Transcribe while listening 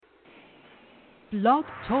Blog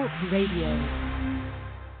Talk Radio.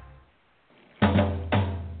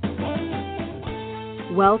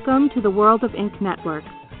 Welcome to the World of Ink Network,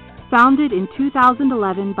 founded in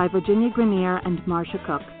 2011 by Virginia Grenier and Marsha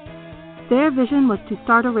Cook. Their vision was to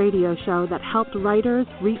start a radio show that helped writers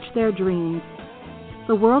reach their dreams.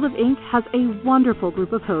 The World of Ink has a wonderful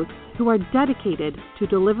group of hosts who are dedicated to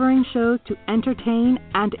delivering shows to entertain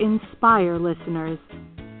and inspire listeners.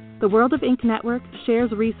 The World of Ink Network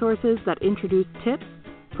shares resources that introduce tips,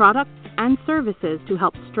 products, and services to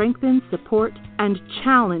help strengthen, support, and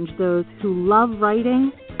challenge those who love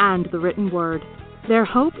writing and the written word. Their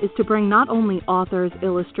hope is to bring not only authors,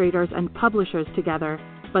 illustrators, and publishers together,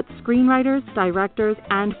 but screenwriters, directors,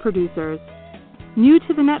 and producers. New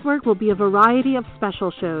to the network will be a variety of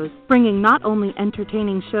special shows, bringing not only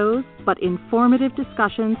entertaining shows, but informative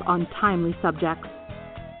discussions on timely subjects.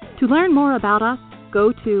 To learn more about us,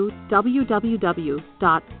 go to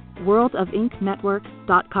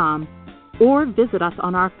www.worldofinknetwork.com or visit us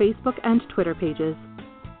on our Facebook and Twitter pages.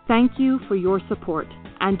 Thank you for your support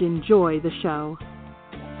and enjoy the show.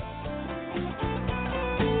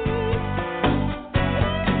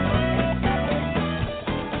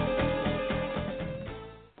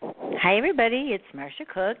 Hi, everybody. It's Marsha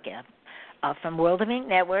Cook from World of Ink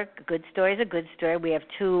Network. A Good Story is a Good Story. We have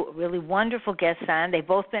two really wonderful guests on. They've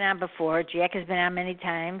both been on before. Jack has been on many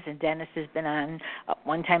times, and Dennis has been on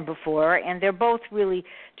one time before. And they're both really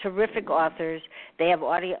terrific authors. They have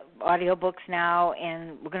audio books now,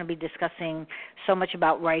 and we're going to be discussing so much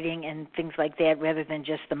about writing and things like that rather than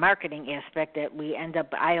just the marketing aspect that we end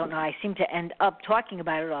up, I don't know, I seem to end up talking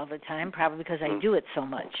about it all the time, probably because I do it so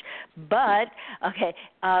much. But, okay,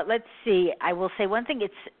 let's see. I will say one thing.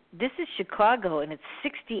 This is Chicago, and it's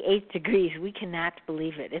 68 degrees. We cannot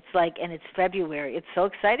believe it. And it's February. It's so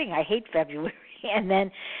exciting. I hate February. And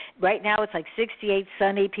then right now it's like 68,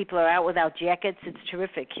 sunny. People are out without jackets. It's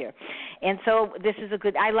terrific here. And so this is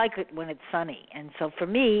I like it when it's sunny. And so for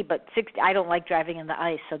me, I don't like driving in the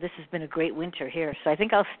ice, so this has been a great winter here. So I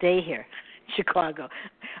think I'll stay here, Chicago.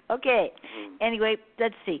 Okay. Anyway,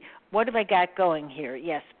 let's see. What have I got going here?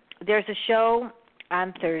 Yes, there's a show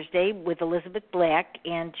on Thursday with Elizabeth Black,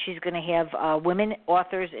 and she's going to have women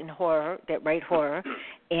authors in horror that write horror,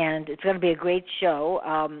 and it's going to be a great show.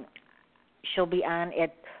 She'll be on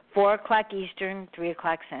at 4 o'clock Eastern, 3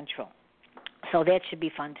 o'clock Central. So that should be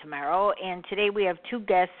fun tomorrow. And today we have two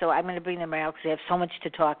guests, so I'm going to bring them out because they have so much to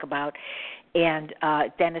talk about. And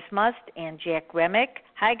Dennis Must and Jack Remick.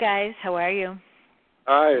 Hi, guys. How are you?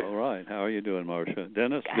 Hi. All right. How are you doing, Marsha?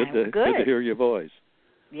 Dennis, good to hear your voice.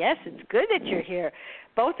 Yes, it's good that you're here,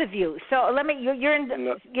 both of you. So you're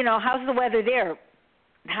in, how's the weather there?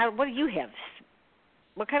 What do you have?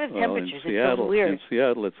 What kind of temperatures? In Seattle, it's so weird. In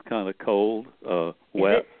Seattle, it's kind of cold,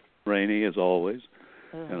 wet, rainy as always.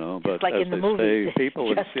 But like as in the they movies. say,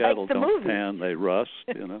 people in Seattle like don't tan; they rust.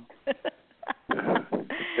 In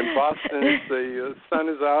Boston, the sun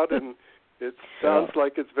is out, and it sounds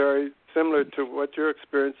like it's very similar to what you're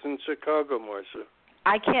experiencing in Chicago, Marsha.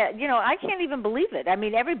 I can't even believe it. I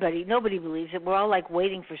mean, nobody believes it. We're all like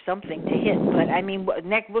waiting for something to hit. But I mean,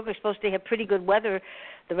 we're supposed to have pretty good weather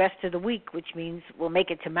the rest of the week, which means we'll make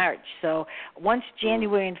it to March. So once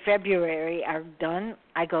January and February are done,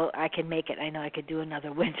 I can make it. I know I could do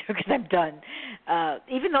another winter because I'm done.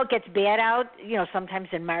 Even though it gets bad out, sometimes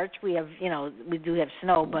in March we do have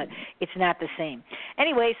snow, but it's not the same.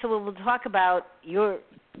 Anyway, so we'll talk about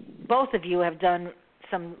both of you have done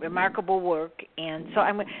some remarkable work, and so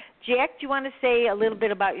Jack, do you want to say a little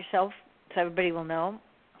bit about yourself so everybody will know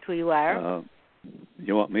who you are?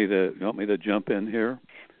 You want me to jump in here?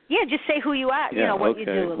 Yeah, just say who you are. Yeah, what okay. you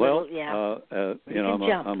do.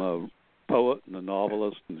 I'm a poet and a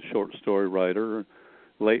novelist and a short story writer.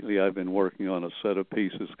 Lately, I've been working on a set of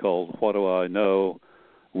pieces called "What Do I Know?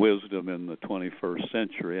 Wisdom in the 21st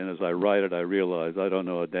Century." And as I write it, I realize I don't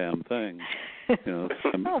know a damn thing.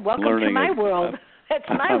 Welcome to my world. That's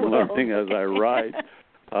my world. I'm learning as I write.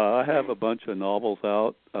 I have a bunch of novels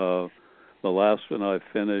out. The last one I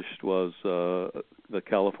finished was the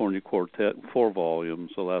California Quartet, 4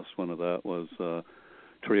 volumes. The last one of that was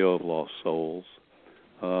Trio of Lost Souls.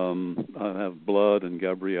 I have Blood and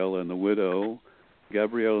Gabrielle and the Widow.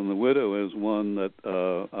 Gabrielle and the Widow is one that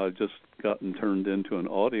I've just gotten turned into an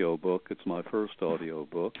audio book. It's my first audio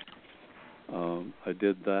book. I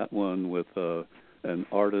did that one with an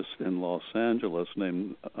artist in Los Angeles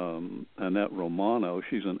named Annette Romano.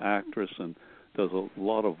 She's an actress and does a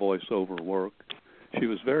lot of voiceover work. She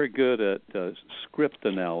was very good at script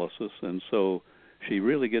analysis, and so she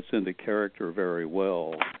really gets into character very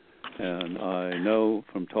well. And I know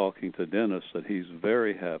from talking to Dennis that he's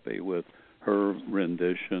very happy with her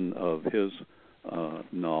rendition of his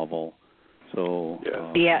novel. So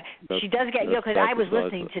she does get because I was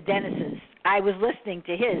listening to Dennis's. I was listening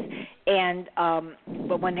to his, and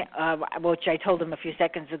but when which I told him a few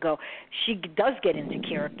seconds ago, she does get into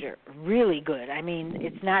character really good. I mean,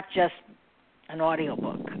 it's not just an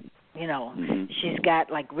audiobook. You know, she's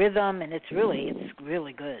got like rhythm, and it's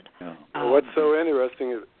really good. Yeah. Well, what's so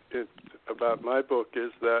interesting about my book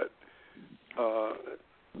is that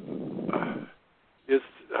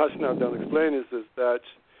Hush Now Don't Explain is that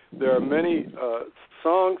there are many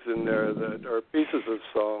songs in there that are pieces of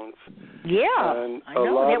songs. Yeah, and I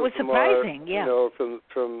know that was surprising. You know, from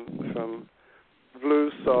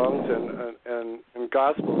blues songs and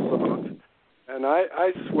gospel songs, and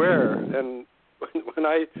I swear, and when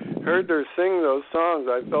I heard her sing those songs,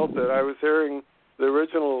 I felt that I was hearing the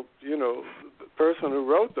original, you know, person who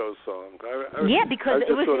wrote those songs. Because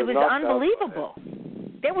it was unbelievable.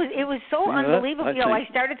 It was so unbelievable. You know, I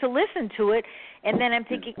started to listen to it, and then I'm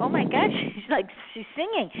thinking, oh my gosh, she's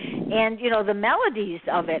singing, and you know the melodies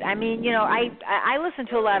of it. I mean, you know, I listen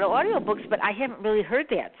to a lot of audiobooks, but I haven't really heard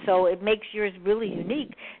that, so it makes yours really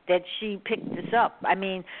unique that she picked this up. I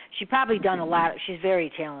mean, she probably done a lot. She's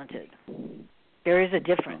very talented. There is a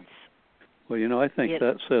difference. Well, you know, I think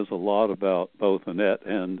that says a lot about both Annette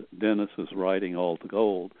and Dennis's writing all to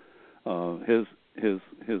gold.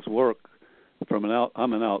 His work.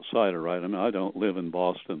 I'm an outsider, right? I mean, I don't live in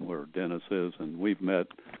Boston where Dennis is, and we've met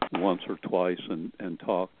once or twice and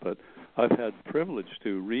talked, but I've had the privilege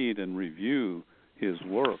to read and review his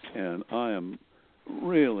work, and I am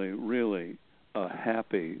really, really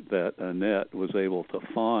happy that Annette was able to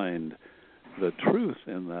find the truth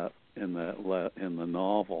in the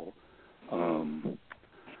novel.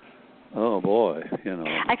 Oh boy, you know.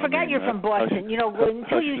 I forgot you're from Boston. You know,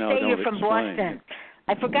 until you say you're from Boston.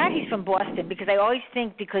 I forgot he's from Boston because I always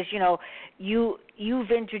think you know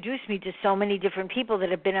you've introduced me to so many different people that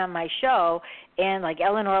have been on my show, and like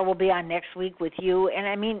Eleanor will be on next week with you, and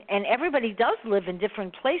I mean, and everybody does live in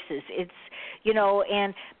different places. It's, you know,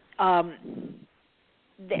 and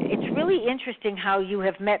it's really interesting how you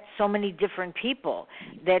have met so many different people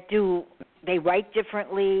that they write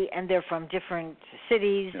differently, and they're from different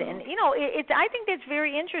cities, and you know, I think that's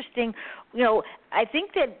very interesting. You know, I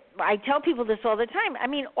think that I tell people this all the time. I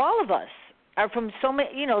mean, all of us are from so many,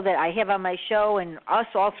 you know, that I have on my show, and us,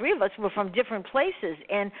 all three of us, were from different places,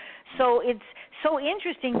 and so it's so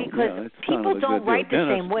interesting because people don't write the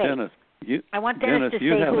same way. I want Dennis to say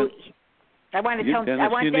who. I want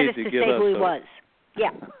Dennis to say who he was.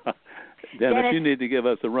 Yeah. Dennis, you need to give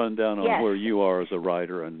us a rundown on where you are as a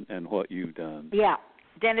writer and what you've done. Yeah.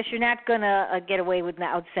 Dennis, you're not going to get away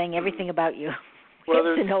without saying everything about you. Well, you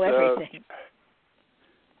have to know everything.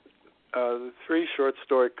 The 3 short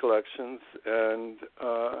story collections and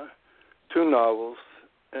 2 novels,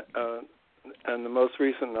 and the most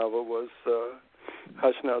recent novel was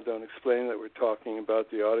Hush Now Don't Explain that we're talking about,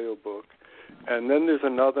 the audiobook. And then there's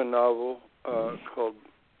another novel called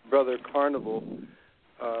Brother Carnival,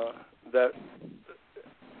 that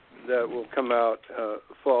will come out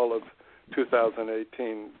fall of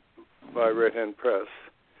 2018 by Red Hen Press.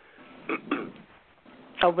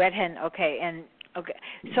 Oh, Red Hen. Okay,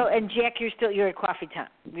 So, and Jack, you're at Coffee Town.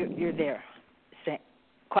 You're there.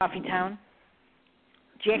 Coffee Town.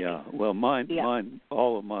 Jack. Yeah. Well,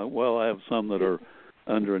 all of mine. Well, I have some that are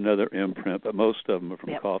under another imprint, but most of them are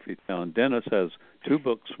from Coffee Town. Dennis has 2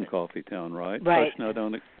 books from Coffee Town, right? Right. Hush Now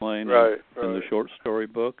Don't Explain. Right. And the short story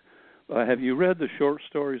book. Have you read the short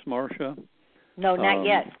stories, Marsha? No, not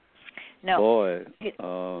yet. No. Boy, you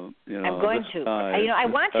know, I'm going to. Guy, I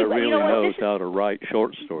want to. Really you know what? knows how to write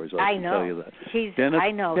short stories. I can tell you that. Dennis,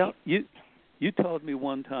 I know. You told me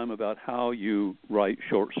one time about how you write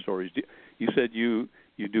short stories. You said you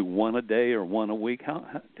do one a day or one a week.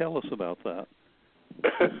 Tell us about that.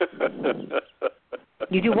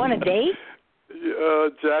 You do one a day?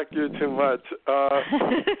 Jack, you're too much.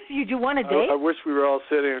 You do one a day? I wish we were all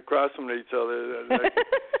sitting across from each other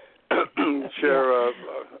and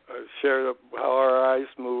share how our eyes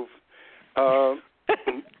move.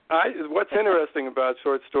 What's interesting about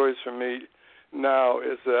short stories for me now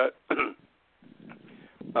is that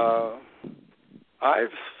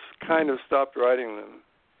I've kind of stopped writing them,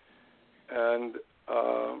 and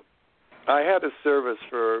I had a service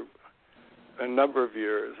for a number of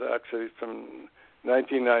years, actually from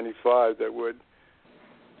 1995, that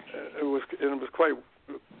it was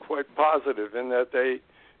quite positive in that they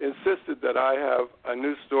insisted that I have a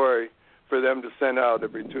new story for them to send out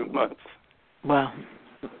every 2 months. Wow.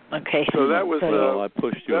 Okay. So that was I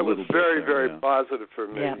pushed you that was very, very positive for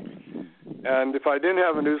me. Yeah. And if I didn't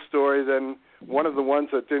have a new story, then one of the ones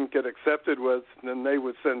that didn't get accepted was, then they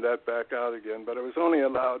would send that back out again. But I was only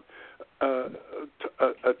allowed a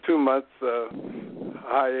 2-month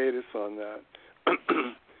hiatus on that.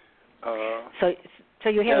 So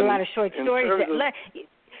you had a lot of short stories.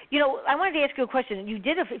 I wanted to ask you a question.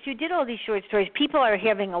 If you did all these short stories, people are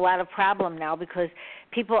having a lot of problem now because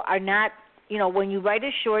people are not, when you write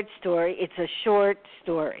a short story, it's a short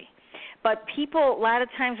story. But a lot of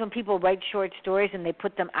times when people write short stories and they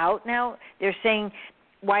put them out now, they're saying,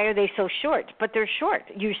 why are they so short? But they're short.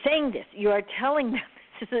 You're saying this. You are telling them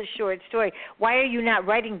this is a short story. Why are you not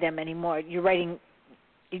writing them anymore? You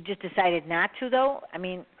just decided not to, though? I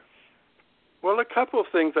mean... Well, a couple of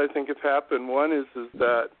things I think have happened. One is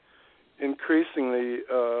that increasingly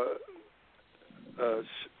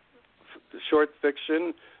short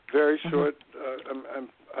fiction, very short.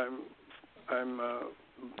 I'm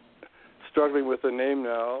struggling with the name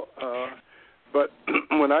now, but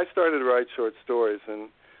when I started to write short stories in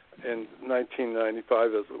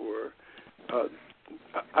 1995, as it were,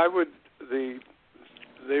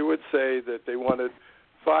 they would say that they wanted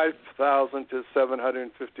 5,000 to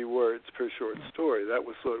 750 words per short story. That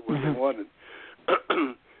was sort of what they wanted.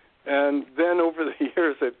 And then over the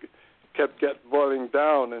years, it kept boiling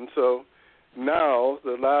down. And so now,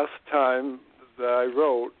 the last time that I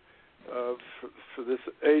wrote for this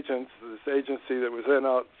agency that would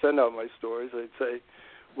send out my stories, they'd say,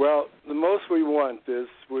 well, the most we want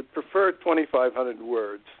would prefer 2,500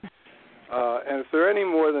 words. And if there are any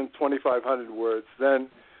more than 2,500 words, then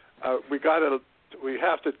we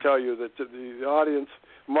have to tell you that the audience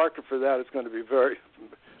market for that is going to be very,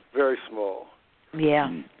 very small. Yeah.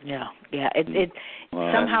 It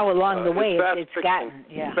somehow along the way it's gotten.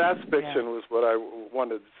 Yeah. Fast fiction was what I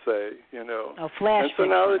wanted to say. Oh, flash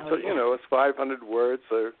fiction. And so now it's 500 words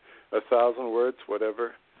or 1,000 words,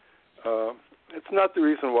 whatever. It's not the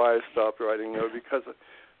reason why I stopped writing, though, because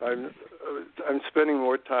I'm spending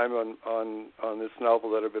more time on this novel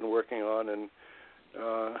that I've been working on, and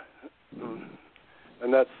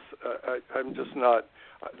that's I'm just not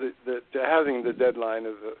having the deadline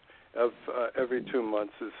of every 2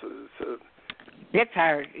 months is it's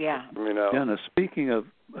hard, yeah. Now, speaking of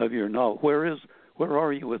your novel, where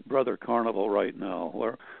are you with Brother Carnival right now?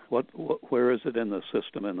 Where is it in the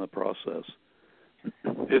system, in the process?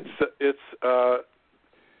 It's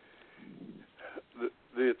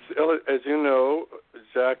as you know,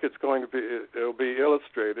 Jack. It'll be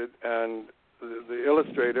illustrated, and the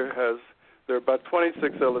illustrator there are about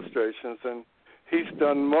 26 illustrations, and he's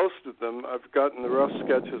done most of them. I've gotten the rough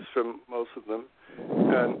sketches from most of them,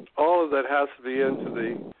 and all of that has to be into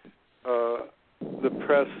the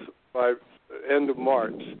press by end of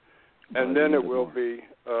March, and then it will be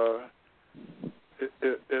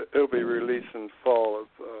it'll be released in fall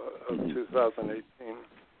of 2018.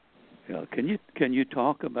 Yeah, can you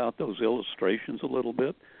talk about those illustrations a little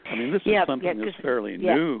bit? I mean, this is something that's fairly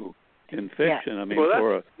new in fiction. I mean,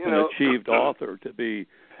 for an achieved author to be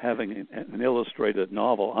having an illustrated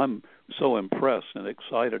novel, I'm so impressed and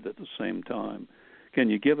excited at the same time. Can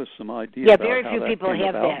you give us some idea about very how few that people came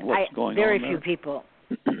have about that. and what's going very on few there? people.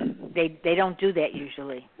 They don't do that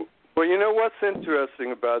usually. Well, what's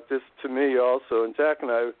interesting about this to me also, and Jack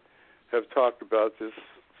and I have talked about this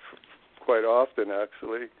quite often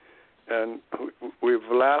actually, and we've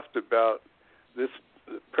laughed about this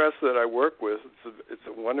press that I work with. It's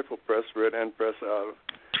a wonderful press, Red Hen Press out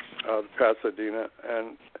of Pasadena,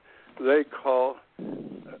 and they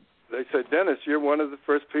said, Dennis, you're one of the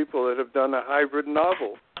first people that have done a hybrid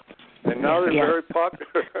novel. And now they're very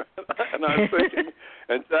popular. And I'm thinking,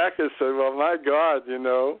 and Jack has said, well, my God,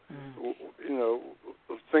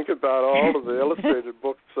 think about all of the illustrated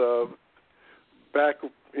books back,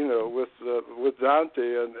 with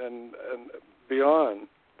Dante and beyond.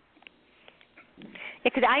 Yeah,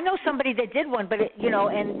 'cause I know somebody that did one, but it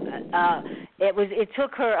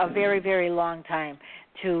took her a very, very long time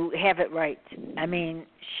to have it right. I mean,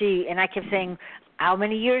 I kept saying, how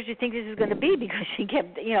many years do you think this is going to be? Because she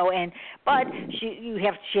kept, but she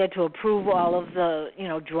had to approve all of the,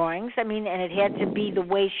 drawings. I mean, and it had to be the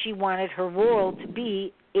way she wanted her world to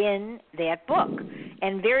be in that book.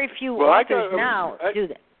 And very few authors now do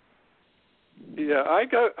that. Yeah, I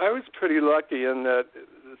was pretty lucky in that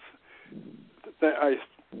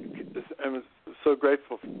I'm so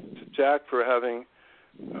grateful to Jack for having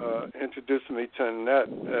introduced me to Annette,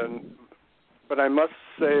 but I must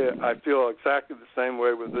say I feel exactly the same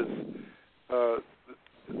way with this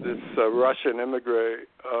Russian immigrant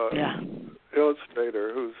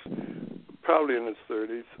illustrator who's probably in his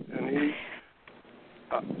 30s, and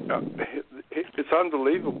it's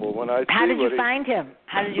unbelievable when I see How did you find him?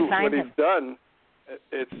 What he's done.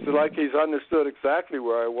 it's like he's understood exactly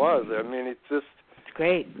where I was. I mean, it's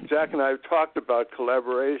great. Jack and I have talked about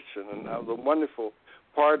collaboration and how the wonderful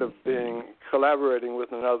part of collaborating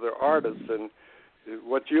with another artist and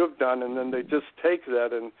what you have done, and then they just take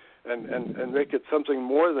that and make it something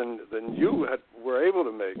more than you were able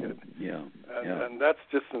to make it. Yeah. And that's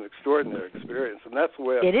just an extraordinary experience, and that's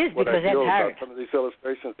what it is, what because I feel that's hard. about some of these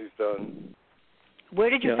illustrations he's done. Where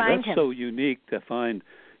did you find that's him? So unique to find.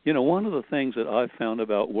 You know, one of the things that I've found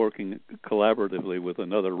about working collaboratively with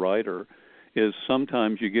another writer is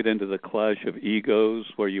sometimes you get into the clash of egos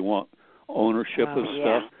where you want ownership of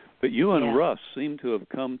stuff. But you and Russ seem to have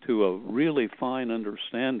come to a really fine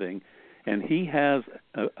understanding, and he has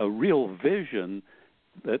a real vision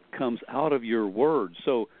that comes out of your words.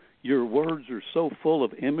 So your words are so full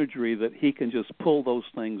of imagery that he can just pull those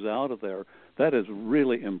things out of there. That is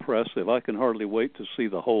really impressive. I can hardly wait to see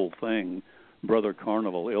the whole thing, Brother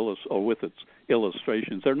Carnival, with its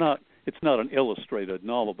illustrations. It's not an illustrated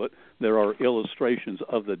novel, but there are illustrations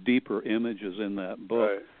of the deeper images in that book.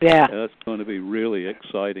 Right. Yeah. That's going to be really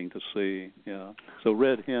exciting to see. Yeah. So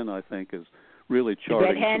Red Hen, I think, is really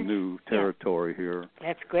charting some new territory here.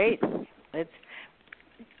 That's great. That's.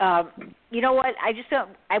 You know what?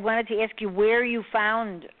 I wanted to ask you where you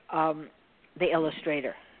found the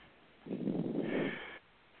illustrator.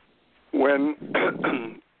 When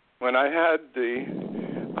I had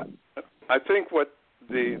I think what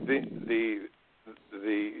the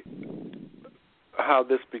how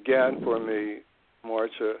this began for me,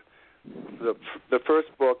 Marsha, the first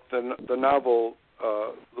book, the novel,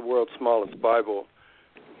 The World's Smallest Bible,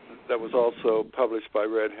 that was also published by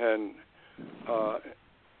Red Hen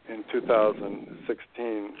in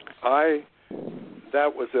 2016.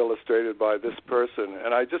 That was illustrated by this person,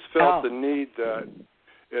 and I just felt the need that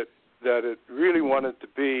it really wanted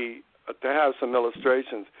to have some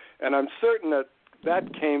illustrations, and I'm certain that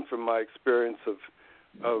came from my experience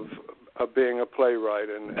of being a playwright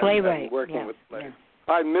and working with plays.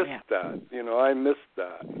 Yeah. I missed that. You know, I missed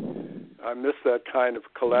that. I missed that kind of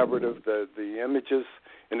collaborative. The images,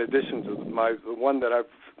 in addition to the one that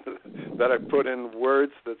I've put in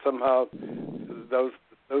words, that somehow those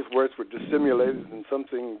words were dissimulated in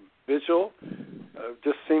something visual.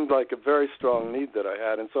 Just seemed like a very strong need that I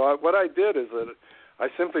had, and so what I did is that I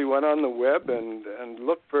simply went on the web and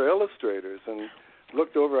looked for illustrators and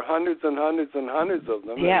looked over hundreds and hundreds and hundreds of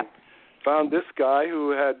them. Yeah. And found this guy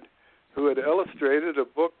who had illustrated a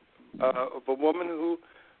book of a woman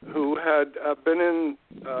who had been in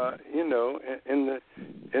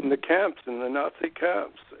the camps, in the Nazi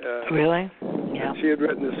camps. Really? Yeah. And she had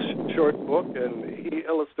written this short book, and he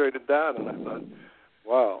illustrated that, and I thought,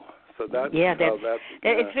 wow. So that's how that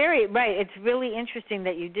began. It's very right. It's really interesting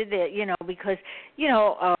that you did that. You know, because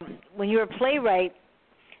when you're a playwright,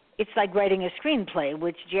 it's like writing a screenplay,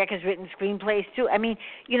 which Jack has written screenplays too. I mean,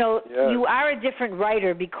 you are a different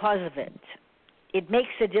writer because of it. It makes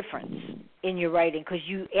a difference in your writing because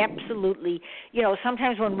you absolutely,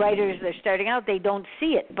 sometimes when writers are starting out, they don't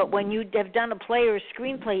see it. But when you have done a play or a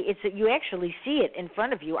screenplay, it's that you actually see it in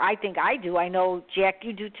front of you. I think I do. I know, Jack,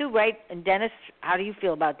 you do too, right? And Dennis, how do you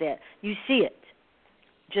feel about that? You see it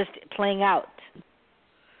just playing out.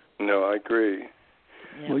 No, I agree.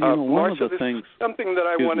 Yeah. Well, one Marsha, of the things. Something that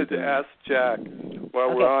I wanted to ask Jack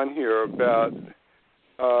while we're on here about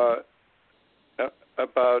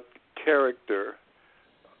character.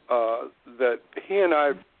 That he and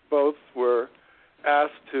I both were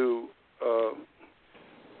asked to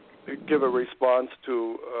give a response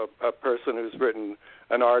to a person who's written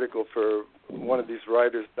an article for one of these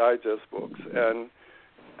Writer's Digest books, and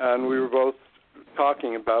we were both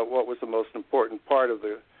talking about what was the most important part of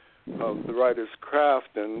the writer's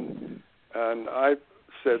craft, and I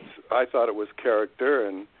said I thought it was character,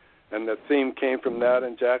 and the theme came from that,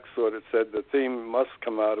 and Jack sort of said the theme must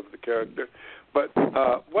come out of the character. But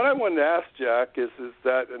what I wanted to ask Jack is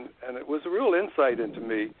that, and it was a real insight into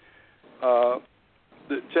me,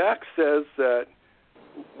 that Jack says that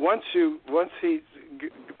once he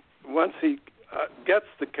gets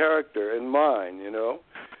the character in mind,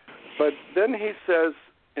 but then he says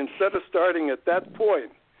instead of starting at that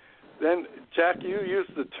point, then Jack, you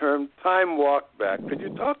used the term time walk back. Could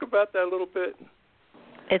you talk about that a little bit?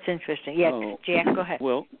 It's interesting. Yes, Jack, go ahead.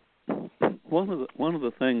 Well, one of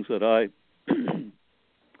the things that I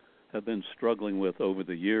have been struggling with over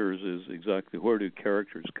the years is exactly where do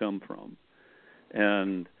characters come from,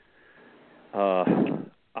 and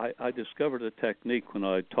I discovered a technique when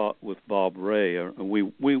I taught with Bob Ray, and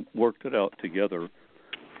we worked it out together.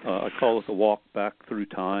 I call it the walk back through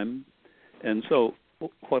time, and so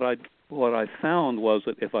what I what I found was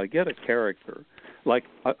that if I get a character, like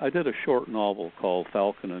I did a short novel called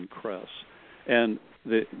Falcon and Cress, and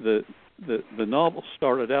the novel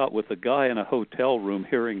started out with a guy in a hotel room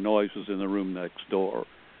hearing noises in the room next door,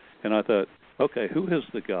 and I thought, okay, who is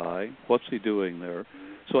the guy? What's he doing there?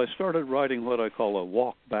 So I started writing what I call a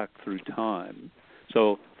walk back through time.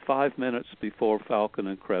 So 5 minutes before Falcon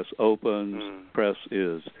and Cress opens, Cress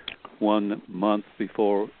is. 1 month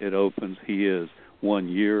before it opens, he is. 1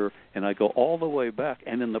 year, and I go all the way back.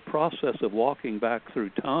 And in the process of walking back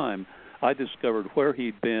through time, I discovered where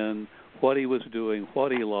he'd been, what he was doing,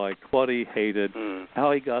 what he liked, what he hated,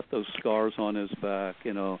 how he got those scars on his back,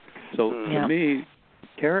 you know. So to me,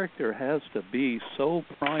 character has to be so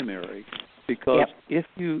primary, because if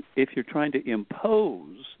you're trying to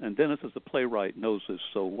impose, and Dennis as a playwright knows this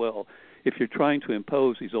so well, if you're trying to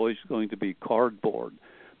impose, he's always going to be cardboard.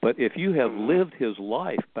 But if you have lived his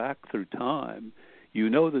life back through time, you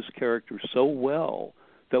know this character so well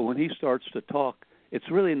that when he starts to talk, it's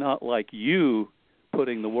really not like you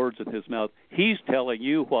putting the words in his mouth. He's telling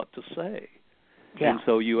you what to say. Yeah. And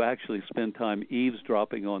so you actually spend time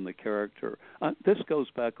eavesdropping on the character. This goes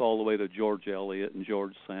back all the way to George Eliot and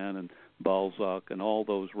George Sand and Balzac and all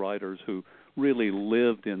those writers who really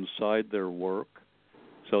lived inside their work.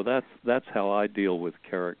 So that's how I deal with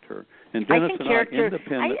character. And Dennis and I,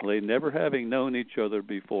 independently, never having known each other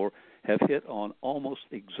before, have hit on almost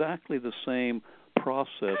exactly the same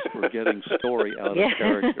process for getting story out of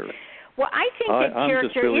character. Well, I think that I'm character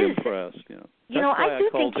just really is impressed. You know, you know, I do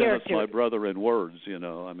call think Dennis character. My brother in words. You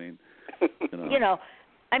know, I mean, you know.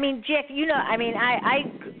 I mean, Jack, you know, I mean,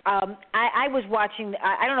 I was watching,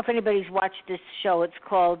 I don't know if anybody's watched this show. It's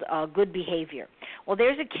called Good Behavior. Well,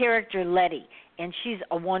 there's a character, Letty, and she's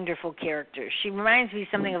a wonderful character. She reminds me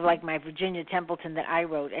something of like my Virginia Templeton that I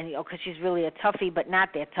wrote, and because she's really a toughie, but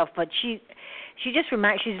not that tough. But she just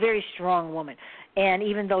reminds, she's a very strong woman, and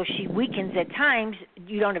even though she weakens at times,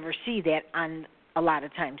 you don't ever see that on a lot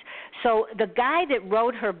of times. So the guy that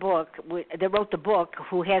wrote the book,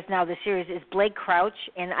 who has now the series, is Blake Crouch,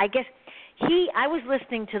 and I guess I was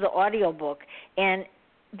listening to the audiobook, and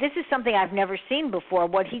this is something I've never seen before.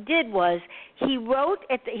 What he did was he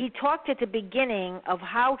talked at the beginning of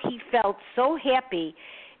how he felt so happy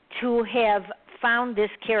to have found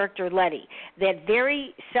this character, Letty, that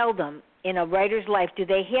very seldom in a writer's life do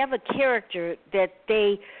they have a character that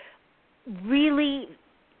they really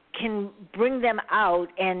can bring them out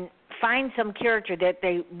and find some character that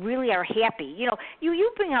they really are happy. You know,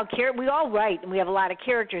 you bring out we all write and we have a lot of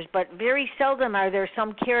characters, but very seldom are there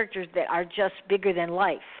some characters that are just bigger than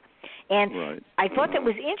life. And I thought that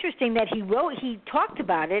was interesting that he talked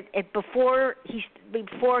about it before he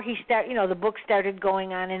started, you know, the book started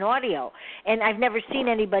going on in audio. And I've never seen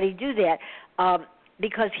anybody do that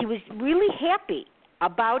because he was really happy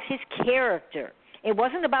about his character. It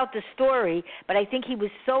wasn't about the story, but I think he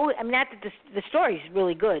was so, I mean, not that the story is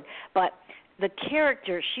really good, but the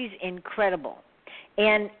character, she's incredible.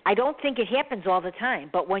 And I don't think it happens all the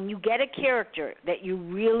time, but when you get a character that you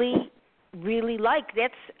really, really like,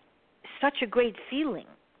 that's such a great feeling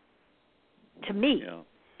to me,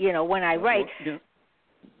 you know, when I write. Go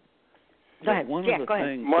ahead. Jack, go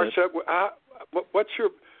ahead. Marsha,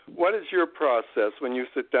 what is your process when you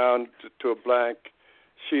sit down to a blank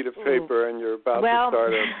sheet of paper and you're about to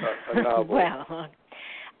start a novel? Well,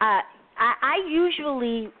 I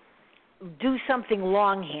usually do something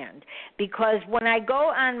longhand because when I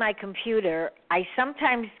go on my computer, I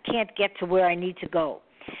sometimes can't get to where I need to go.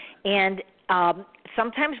 And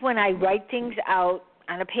sometimes when I write things out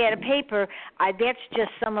on a pad of paper, that's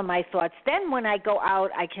just some of my thoughts. Then when I go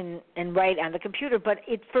out, I can write on the computer. But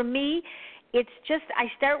for me, it's just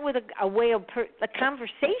I start with a way of a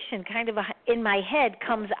conversation kind of in my head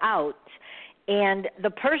comes out, and the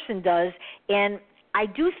person does, and I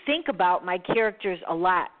do think about my characters a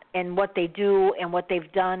lot and what they do and what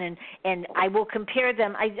they've done, and I will compare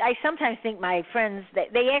them. I sometimes think my friends,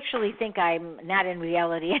 they actually think I'm not in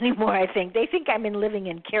reality anymore, I think. They think I'm living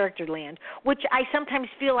in character land, which I sometimes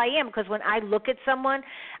feel I am, because when I look at someone,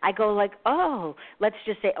 I go like, oh, let's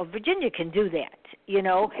just say, oh, Virginia can do that, you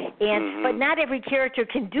know, and but not every character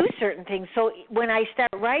can do certain things. So when I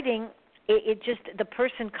start writing, it just, the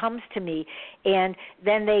person comes to me, and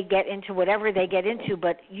then they get into whatever they get into,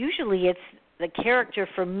 but usually it's the character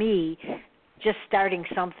for me just starting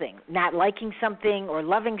something, not liking something or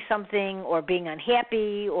loving something or being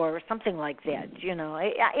unhappy or something like that. You know,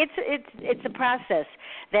 it's a process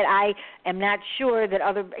that I am not sure that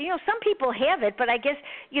other, you know, some people have it, but I guess,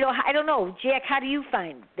 you know, I don't know. Jack, how do you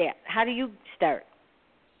find that? How do you start?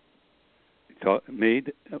 Me?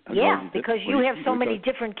 Yeah, because you have so many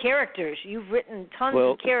different characters. You've written tons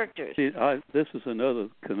of characters. See, this is another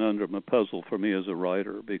conundrum, a puzzle for me as a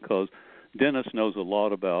writer, because Dennis knows a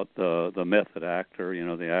lot about the method actor.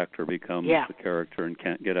 The actor becomes the character and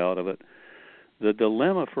can't get out of it. The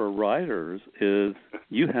dilemma for writers is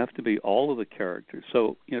you have to be all of the characters.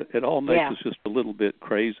 So it all makes us just a little bit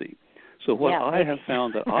crazy. So what I have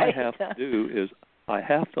found that I have to do is I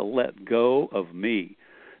have to let go of me.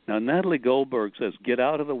 Now, Natalie Goldberg says, get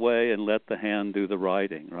out of the way and let the hand do the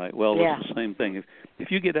writing, right? Well, it's the same thing. If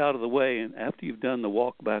you get out of the way and after you've done the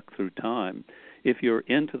walk back through time, if you're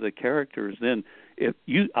into the characters, then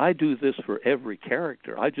I do this for every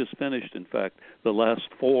character. I just finished, in fact, the last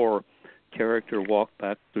 4 character walk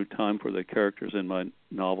back through time for the characters in my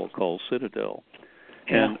novel called Citadel.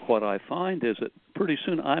 And what I find is that pretty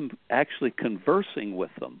soon I'm actually conversing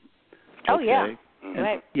with them. Oh, yeah. And,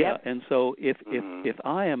 right. And so if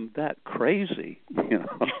I am that crazy,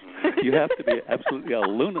 you have to be absolutely a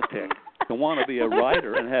lunatic to want to be a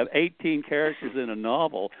writer and have 18 characters in a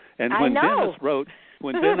novel. And when Dennis wrote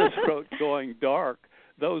Going Dark,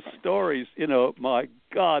 those stories, my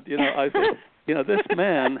God, I said, this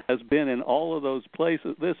man has been in all of those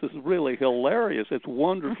places. This is really hilarious. It's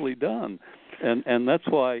wonderfully done. And that's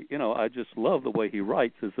why, I just love the way he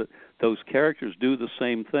writes, is that those characters do the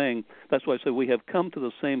same thing. That's why I say we have come to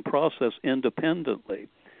the same process independently.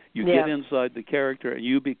 You get inside the character and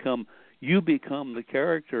you become the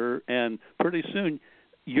character, and pretty soon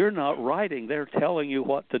you're not writing, they're telling you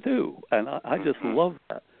what to do. And I just love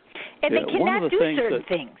that. And they cannot do certain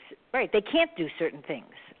things. Right, they can't do certain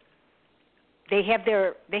things. They have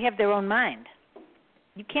their own mind.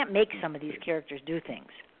 You can't make some of these characters do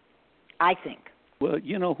things, I think. Well,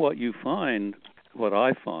 what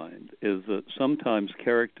I find is that sometimes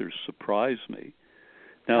characters surprise me.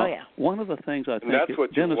 Now, one of the things I think,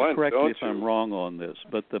 Dennis, correct me if I'm wrong on this,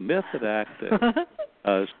 but the method actor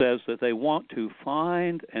says that they want to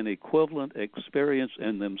find an equivalent experience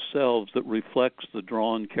in themselves that reflects the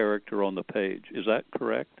drawn character on the page. Is that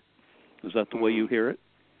correct? Is that the way you hear it?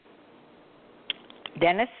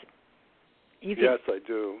 Dennis? Yes, I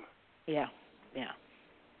do. Yeah.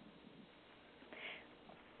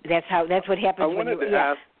 That's what happens. I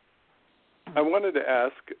wanted to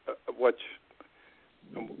ask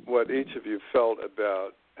what each of you felt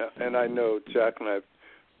about, and I know Jack and I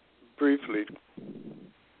briefly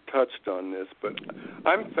touched on this, but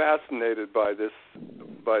I'm fascinated by this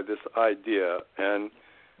idea, and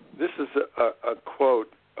this is a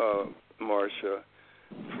quote, Marsha,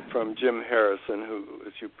 from Jim Harrison, who,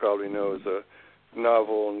 as you probably know, is a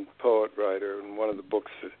novel and poet writer, and one of the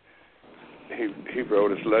books he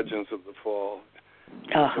wrote is Legends of the Fall.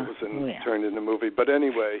 It was turned into a movie. But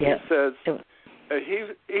anyway, he says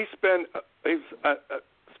he spent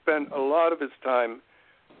a lot of his time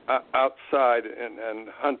outside and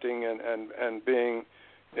hunting and being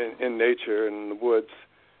in nature and in the woods.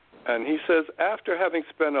 And he says, after having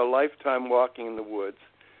spent a lifetime walking in the woods,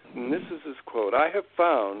 and this is his quote, I have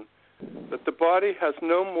found that the body has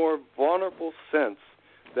no more vulnerable sense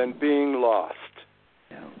than being lost.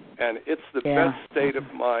 And it's the best state of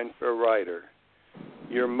mind for a writer.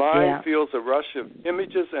 Your mind feels a rush of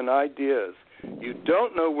images and ideas. You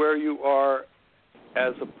don't know where you are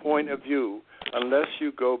as a point of view unless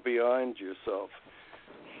you go beyond yourself.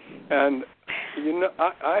 And,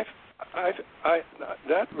 I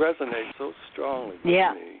that resonates so strongly with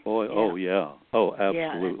me. Oh,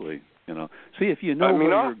 absolutely. See, if you know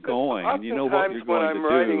where you're going and you know what you're going to do. Oftentimes when I'm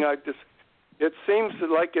writing, it seems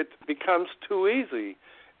like it becomes too easy.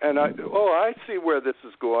 And I see where this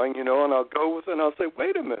is going, and I'll go with it and I'll say,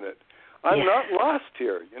 wait a minute, I'm not lost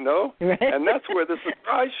here, Right. And that's where the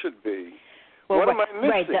surprise should be. Well, what am I missing?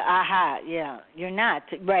 Right, you're not,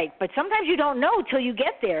 right. But sometimes you don't know till you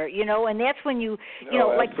get there, and that's when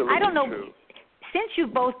I don't know. True. Since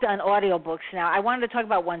you've both done audiobooks now, I wanted to talk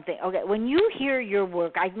about one thing. Okay, when you hear your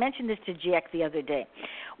work, I mentioned this to Jack the other day.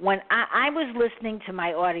 When I was listening to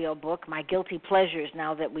my audiobook, my Guilty Pleasures,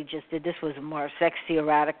 now that we just did, this was a more sexy,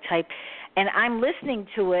 erotic type, and I'm listening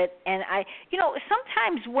to it, and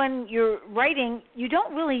sometimes when you're writing, you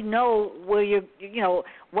don't really know where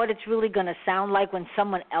what it's really going to sound like when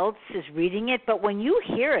someone else is reading it, but when you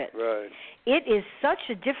hear it, it is such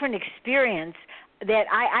a different experience that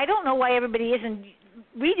I don't know why everybody isn't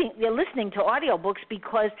listening to audiobooks,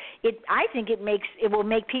 because I think it will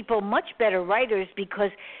make people much better writers,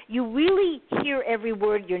 because you really hear every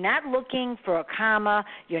word. You're not looking for a comma.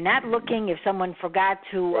 You're not looking if someone forgot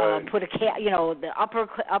to put the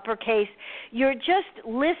uppercase. You're just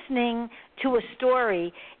listening to a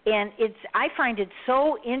story, and I find it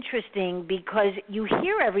so interesting because you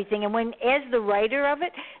hear everything, and as the writer of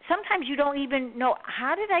it, sometimes you don't even know,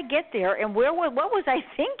 how did I get there, and what was I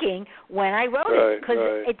thinking when I wrote it, because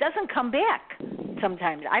it doesn't come back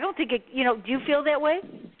sometimes. I don't think it, do you feel that way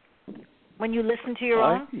when you listen to your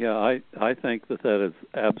own? Yeah, I think that is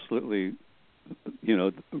absolutely,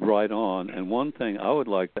 right on. And one thing I would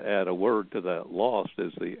like to add a word to that, lost,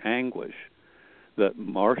 is the anguish that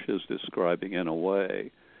Marsha's describing in a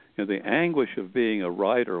way. The anguish of being a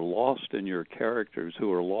writer lost in your characters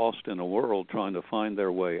who are lost in a world trying to find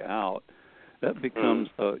their way out. That becomes,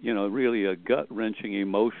 really a gut-wrenching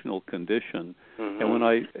emotional condition. Mm-hmm. And when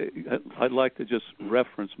I'd like to just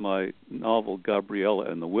reference my novel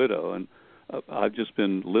Gabriella and the Widow, and I've just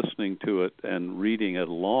been listening to it and reading it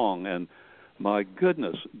along, and my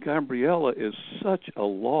goodness, Gabriella is such a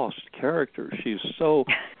lost character. She's so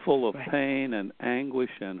full of pain and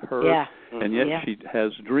anguish and hurt, and yet she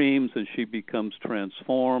has dreams and she becomes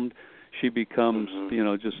transformed. She becomes,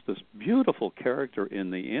 just this beautiful character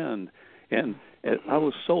in the end. And I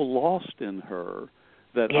was so lost in her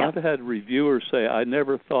that I've had reviewers say, I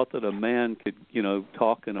never thought that a man could,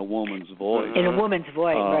 talk in a woman's voice. In a woman's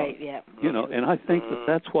voice, right, yeah. And I think that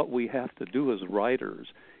that's what we have to do as writers,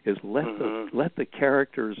 is let the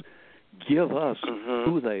characters give us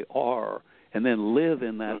who they are and then live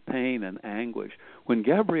in that pain and anguish. When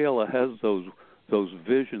Gabriella has those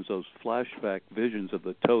visions, those flashback visions of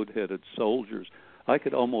the toad-headed soldiers, I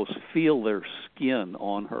could almost feel their skin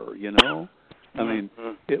on her, I mean,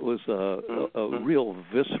 it was a real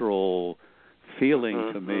visceral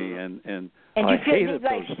feeling to me, and you I hated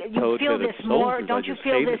those you feel this more. soldiers. Don't you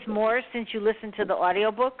feel this more since you listened to the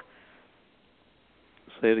audiobook?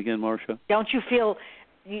 Say it again, Marsha. Don't you feel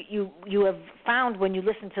you have found when you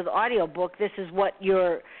listen to the audiobook, this is what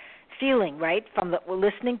you're feeling, right, from the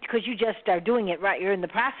listening, because you just are doing it, right? You're in the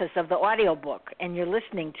process of the audiobook and you're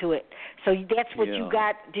listening to it. So that's what you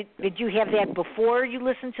got. Did you have that before you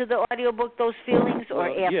listened to the audiobook, those feelings, or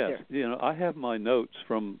after? Yes. I have my notes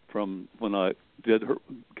from when I did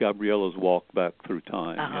Gabriella's walk back through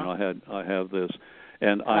time. I have this,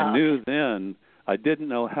 and I knew then I didn't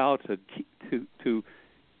know how to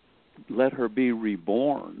let her be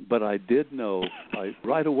reborn, but I did know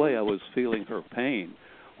right away I was feeling her pain.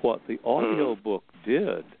 What the audiobook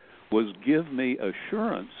did was give me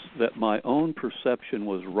assurance that my own perception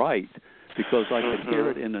was right, because I could hear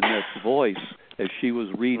it in Annette's voice as she was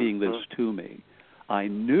reading this to me. I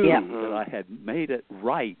knew that I had made it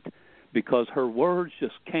right because her words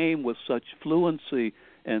just came with such fluency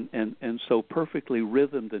and so perfectly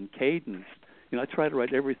rhythmed and cadenced. I try to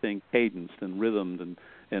write everything cadenced and rhythmed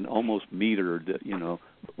and almost metered,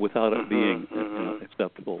 without it being an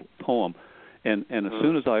acceptable poem. And as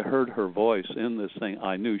soon as I heard her voice in this thing,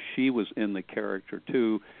 I knew she was in the character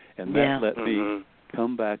too, and that let me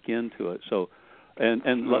come back into it. So,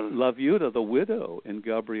 and La Viuda, the widow, in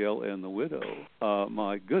Gabrielle and the Widow,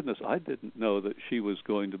 my goodness, I didn't know that she was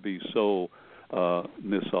going to be so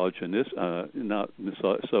misogynist,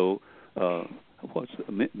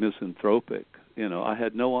 misanthropic. I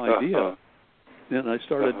had no idea. Then I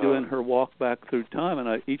started doing her walk back through time,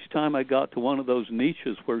 and each time I got to one of those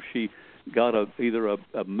niches where she got either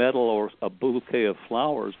a medal or a bouquet of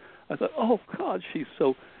flowers, I thought, oh, God, she's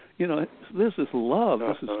so, this is love.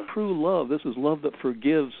 This is true love. This is love that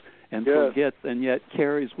forgives and forgets and yet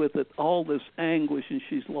carries with it all this anguish, and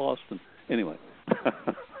she's lost. And anyway,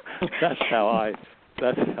 that's how I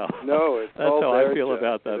feel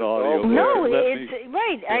about that audio. No, it's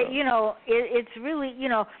right. Yeah. It's really,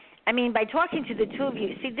 I mean, by talking to the two of you,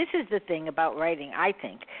 see, this is the thing about writing, I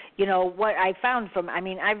think. What I found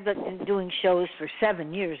I've been doing shows for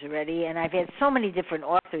 7 years already, and I've had so many different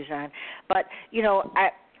authors on. But,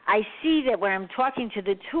 I see that when I'm talking to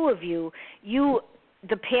the two of you,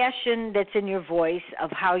 the passion that's in your voice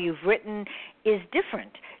of how you've written is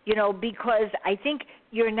different, because I think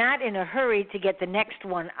you're not in a hurry to get the next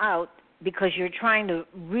one out because you're trying to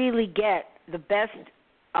really get the best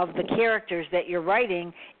of the characters that you're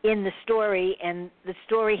writing in the story, and the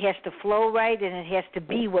story has to flow right, and it has to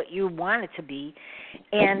be what you want it to be,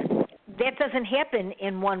 and that doesn't happen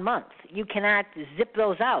in 1 month. You cannot zip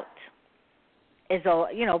those out. As though,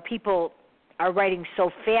 people are writing so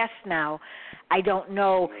fast now, I don't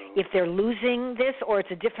know if they're losing this or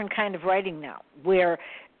it's a different kind of writing now, where,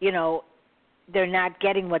 they're not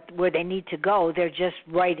getting where they need to go. They're just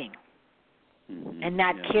writing. and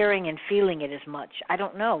not caring and feeling it as much. I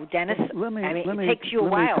don't know, Dennis. It takes you a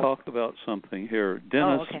while. Let me talk about something here.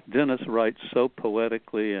 Dennis writes so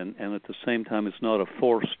poetically, and at the same time, it's not a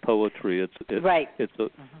forced poetry. It's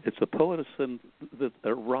a poeticism that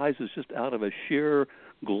arises just out of a sheer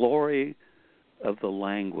glory of the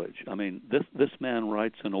language. I mean, this man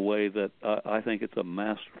writes in a way that I think it's a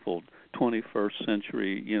masterful 21st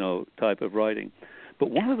century, type of writing. But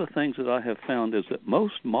one of the things that I have found is that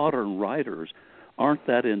most modern writers aren't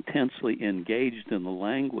that intensely engaged in the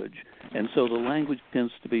language, and so the language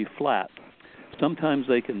tends to be flat. Sometimes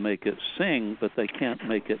they can make it sing, but they can't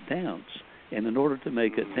make it dance. And in order to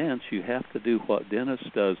make it dance, you have to do what Dennis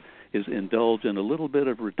does, is indulge in a little bit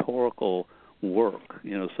of rhetorical work,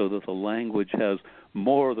 so that the language has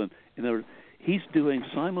more than, he's doing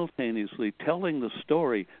simultaneously telling the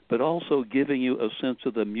story, but also giving you a sense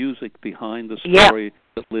of the music behind the story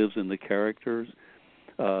that lives in the characters.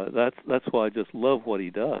 That's why I just love what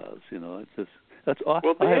he does. It's just I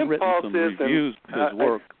have written some reviews of his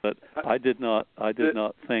work, but I did not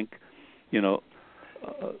think,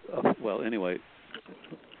 well, anyway,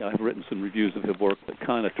 I've written some reviews of his work that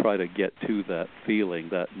kind of try to get to that feeling,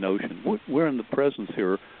 that notion. We're in the presence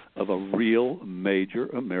here of a real major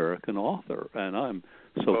American author, and I'm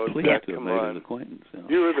so pleased to have made his acquaintance.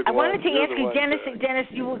 I wanted to ask you, Dennis,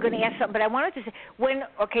 you were going to ask something, but I wanted to say,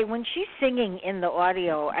 when she's singing in the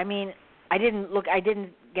audio, I mean, I didn't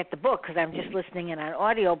get the book because I'm just listening in on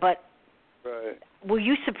audio, but were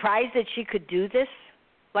you surprised that she could do this,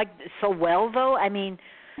 so well, though? I mean...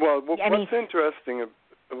 Well, what's interesting,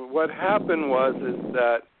 what happened is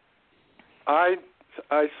that I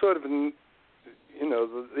sort of,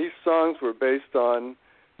 these songs were based on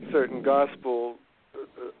certain gospel,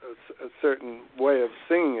 a certain way of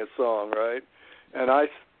singing a song, right? And I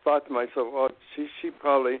thought to myself, oh, she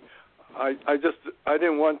probably, I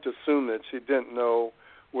didn't want to assume that she didn't know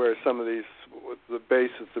where some of these, the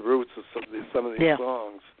basis, the roots of some of these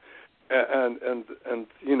songs. And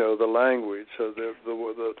the language, so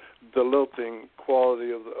the lilting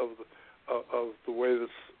quality of the way the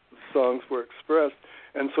songs were expressed,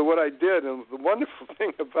 and so what I did, and the wonderful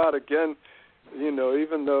thing about, again,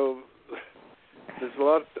 even though there's a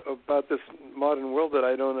lot about this modern world that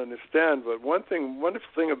I don't understand, but wonderful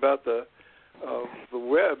thing about the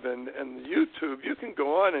web and the YouTube, you can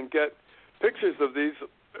go on and get pictures of these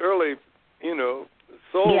early,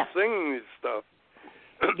 soul singing stuff.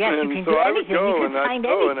 Yes, you can do anything. You can find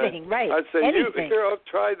anything, right? I'd say, anything. I'll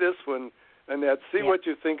try this one, and see what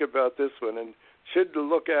you think about this one, and she'd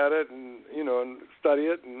look at it, and and study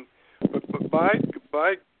it, and but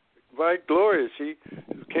by Gloria, she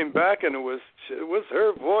came back, and it was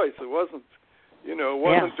her voice. It wasn't,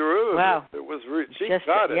 derivative. Wow. It was she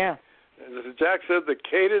got it. Yeah. As Jack said, the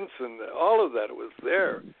cadence and all of that, it was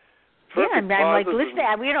there. I'm like listening.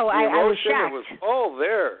 I was shocked. It was all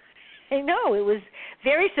there. I know, it was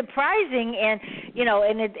very surprising, and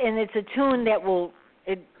and it's a tune that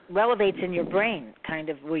it elevates in your brain, kind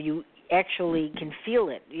of, where you actually can feel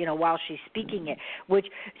it, while she's speaking it.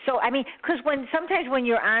 Because sometimes when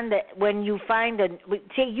you're on when you find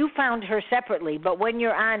say you found her separately, but when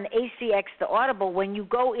you're on ACX, the Audible, when you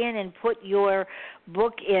go in and put your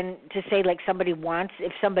book in to say, like, if somebody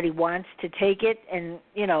wants to take it, and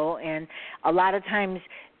and a lot of times.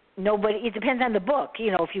 It depends on the book,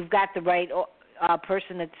 if you've got the right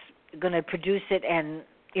person that's going to produce it and,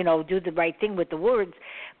 do the right thing with the words.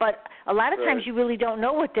 But a lot of times you really don't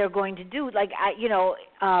know what they're going to do. Like,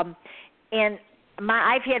 and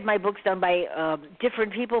I've had my books done by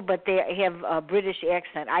different people, but they have a British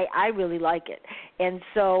accent. I really like it. And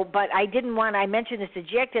so, but I mentioned this to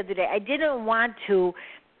Jack the other day, I didn't want to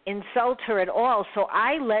insult her at all, so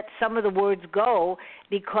I let some of the words go,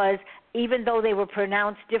 because even though they were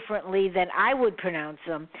pronounced differently than I would pronounce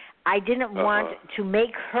them, I didn't want to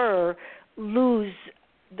make her lose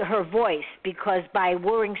her voice, because by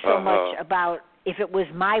worrying so much about if it was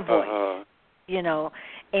my voice,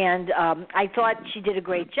 and I thought she did a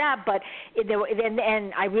great job, but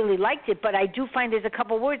and I really liked it, but I do find there's a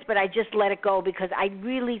couple words, but I just let it go, because I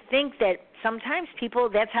really think that sometimes people,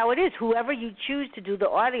 that's how it is. Whoever you choose to do the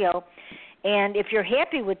audio, and if you're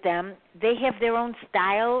happy with them, they have their own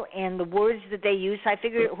style and the words that they use. I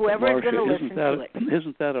figure whoever Marsha, is going to listen to it.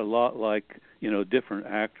 Isn't that a lot like, different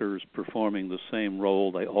actors performing the same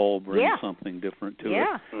role? They all bring something different to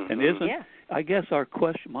it. And I guess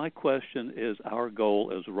my question is, our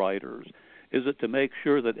goal as writers, is it to make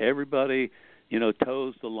sure that everybody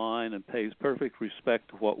toes the line and pays perfect respect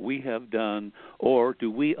to what we have done, or do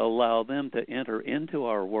we allow them to enter into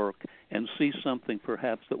our work and see something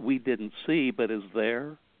perhaps that we didn't see but is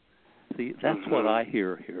there? See, that's what I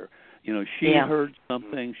hear here. She heard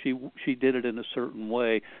something. She did it in a certain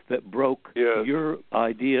way that broke your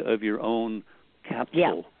idea of your own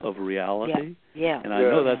capsule of reality. And I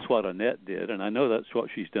know that's what Annette did, and I know that's what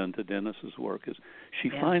she's done to Dennis's work. Is she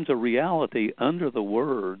finds a reality under the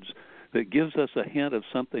words that gives us a hint of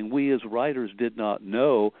something we as writers did not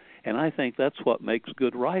know. And I think that's what makes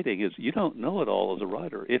good writing, is you don't know it all as a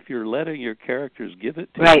writer. If you're letting your characters give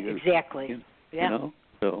it to you. Right, exactly.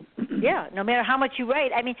 So. No matter how much you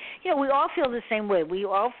write. I mean, we all feel the same way. We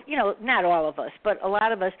all, not all of us, but a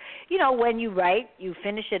lot of us, when you write, you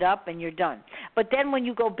finish it up and you're done. But then when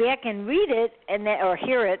you go back and read it or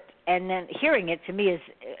hear it, and then hearing it to me is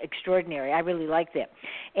extraordinary. I really like that.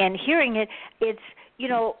 And hearing it, it's,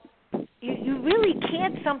 you really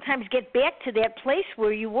can't sometimes get back to that place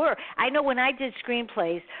where you were. I know when I did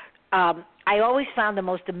screenplays, I always found the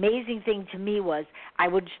most amazing thing to me was I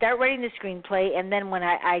would start writing the screenplay, and then when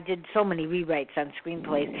I did so many rewrites on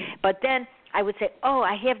screenplays, but then I would say,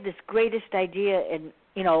 I have this greatest idea, and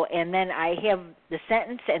then I have the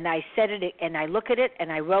sentence, and I said it, and I look at it,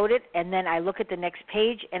 and I wrote it, and then I look at the next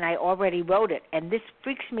page, and I already wrote it. And this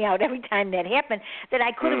freaks me out every time that happened, that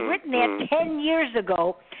I could have written that 10 years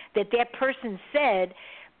ago that person said,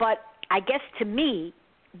 but I guess to me,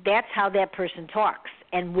 that's how that person talks,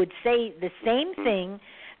 and would say the same thing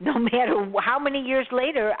no matter how many years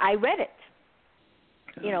later I read it.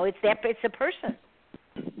 It's a person.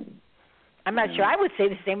 I'm not sure I would say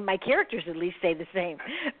the same. My characters at least say the same.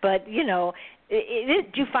 But, do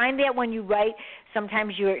you find that when you write,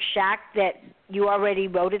 sometimes you're shocked that you already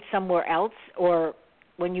wrote it somewhere else, or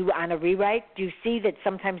when you on a rewrite, do you see that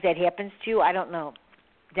sometimes that happens to you? I don't know.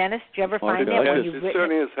 Dennis, do you ever find that when you've written? It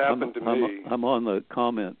certainly has happened to me. I'm on the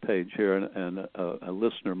comment page here, and a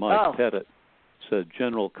listener, Mike Pettit, said,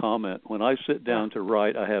 general comment, when I sit down to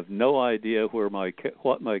write, I have no idea what my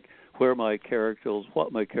characters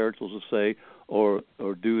will say or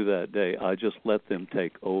do that day. I just let them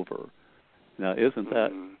take over. Now, isn't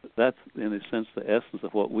that's in a sense the essence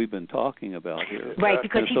of what we've been talking about here? Right,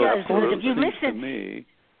 because he does. If you listen to me,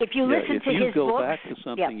 if you listen to his if you go books, back to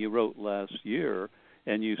something you wrote last year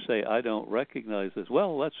and you say, I don't recognize this,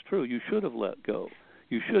 well, that's true. You should have let go.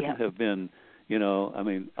 You shouldn't have been. No,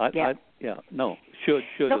 should.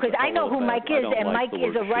 No, because I know who Mike is, and Mike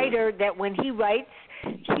is a writer that when he writes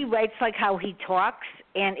like how he talks,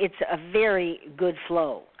 and it's a very good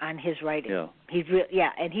flow on his writing. Yeah.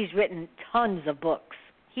 And he's written tons of books.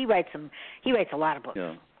 He writes a lot of books.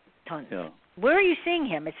 Yeah. Tons. Yeah. Where are you seeing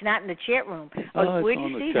him? It's not in the chat room. Where do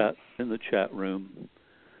you see him? In the chat room.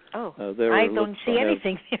 Oh, I don't see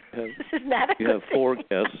anything here. This is not a good thing. You have 4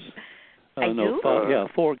 guests. I do?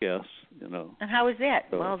 4 guests. And how is that?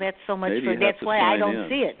 So well, that's so much for. That's why I don't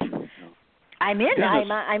see it. I'm in. Dennis,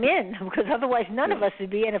 I'm in, because otherwise none of us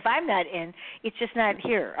would be in if I'm not in. It's just not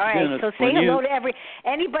here. All right. Dennis, so say hello to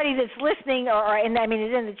anybody that's listening,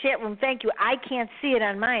 is in the chat room. Thank you. I can't see it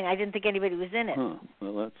on mine. I didn't think anybody was in it.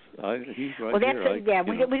 Well, he's right well,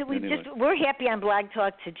 here. We're happy on Blog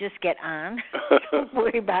Talk to just get on. Don't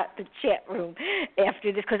worry about the chat room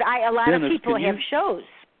after this, because a lot of people have shows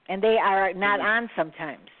and they are not on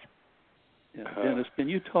sometimes. Yeah. Dennis, can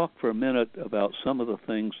you talk for a minute about some of the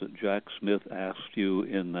things that Jack Smith asked you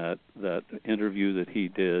in that interview that he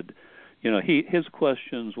did? His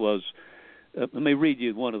questions was, let me read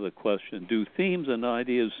you one of the questions. Do themes and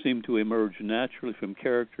ideas seem to emerge naturally from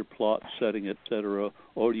character, plot, setting, etc.,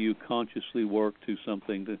 or do you consciously work to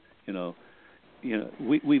something that,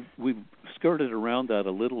 we've skirted around that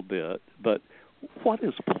a little bit, but what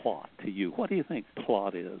is plot to you? What do you think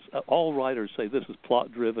plot is? All writers say this is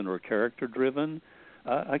plot-driven or character-driven.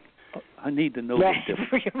 I need to know the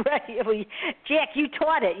difference. Right. Well, Jack, you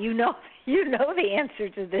taught it. You know the answer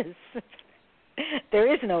to this.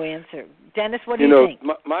 There is no answer. Dennis, what do you think?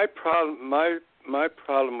 My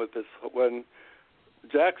problem with this, when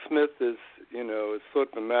Jack Smith is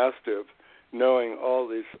sort of a master of knowing all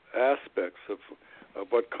these aspects of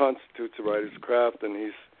what constitutes a writer's craft, and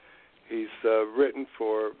he's written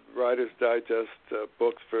for Writer's Digest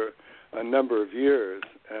books for a number of years,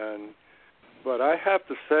 but I have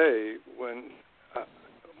to say, when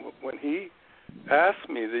he asked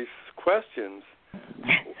me these questions,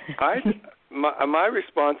 my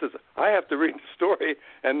response is I have to read the story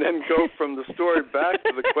and then go from the story back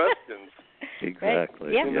to the questions.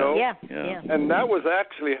 Exactly. Right. Yeah. And that was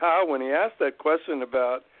actually how, when he asked that question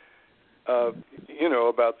about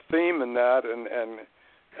about theme and that,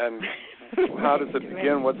 and how does it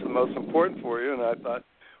begin? What's the most important for you? And I thought,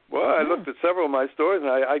 well, I looked at several of my stories,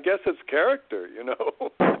 and I guess it's character,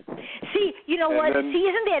 See, know what? Then, see,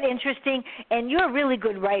 isn't that interesting? And you're a really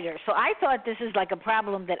good writer. So I thought this is like a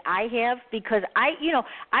problem that I have because I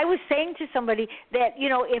was saying to somebody that,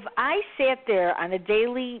 if I sat there on a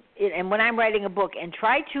daily, and when I'm writing a book and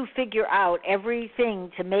try to figure out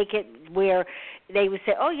everything to make it where they would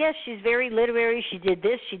say, oh, yes, she's very literary, she did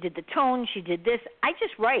this, she did the tone, she did this. I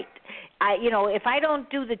just write. If I don't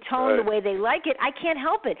do the tone the way they like it, I can't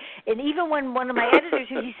help it. And even when one of my editors,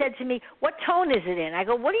 he said to me, what tone is it in? I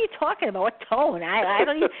go, what are you talking about? What tone? I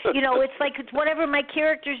don't even, it's like it's whatever my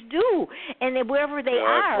characters do. And then wherever they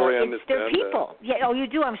are, it's their people. That. Yeah, oh, you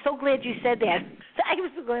do? I'm so glad you said that. I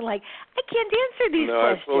was going like, I can't answer these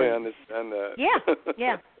questions. No, I fully understand that.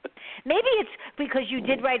 Yeah. Maybe it's because you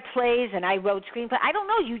did write plays and I wrote screenplays. I don't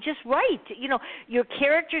know. You just write. Your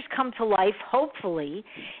characters come to life, hopefully,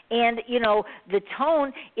 and, the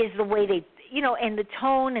tone is the way they, and the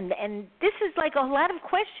tone, and this is like a lot of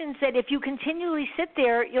questions that if you continually sit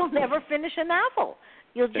there, you'll never finish a novel.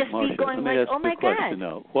 You'll just Marsha, be going like, oh, my God.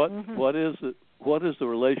 Now. What is the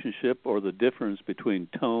relationship or the difference between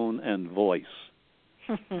tone and voice?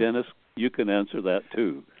 Dennis, you can answer that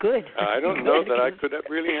too. Good. I don't know that I could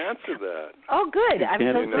really answer that. Oh, good. I'm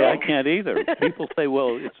so glad. I can't either. People say,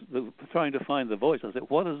 well, it's trying to find the voice. I say,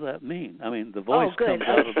 what does that mean? I mean, the voice comes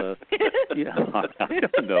out of the, I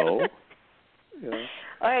don't know. Yeah.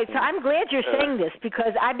 All right, so I'm glad you're saying this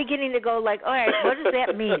because I'm beginning to go like, all right, what does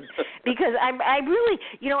that mean? Because I really,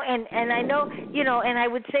 and I know, and I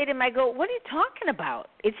would say to him, I go, what are you talking about?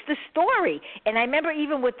 It's the story. And I remember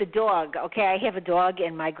even with the dog, okay, I have a dog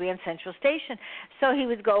in my Grand Central Station, so he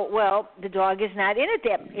would go, well, the dog is not in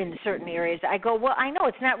it in certain areas. I go, well, I know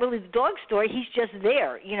it's not really the dog story. He's just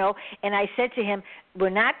there, And I said to him, we're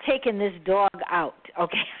not taking this dog out,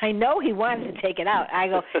 okay? I know he wanted to take it out. I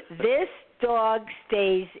go, this dog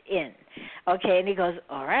stays in. Okay, and he goes,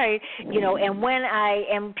 all right.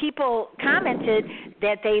 And people commented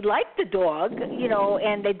that they liked the dog,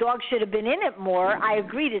 and the dog should have been in it more. I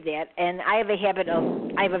agree to that. And I have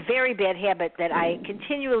a very bad habit that I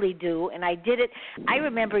continually do, and I did it. I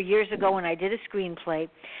remember years ago when I did a screenplay,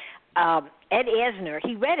 Ed Asner,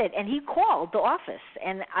 he read it, and he called the office,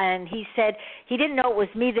 and he said he didn't know it was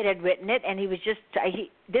me that had written it, and he was just,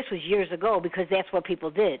 this was years ago because that's what people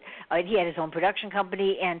did. He had his own production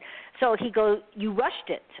company, and so he goes, you rushed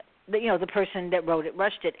it. The person that wrote it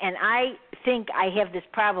rushed it, and I think I have this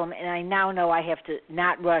problem, and I now know I have to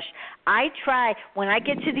not rush. I try, when I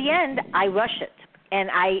get to the end, I rush it, and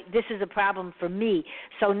this is a problem for me.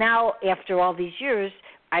 So now, after all these years,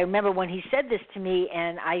 I remember when he said this to me,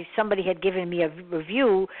 and somebody had given me a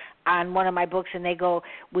review on one of my books, and they go,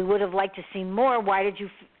 we would have liked to see more. Why did you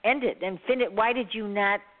end it and finish it? Why did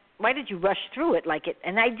you rush through it like it?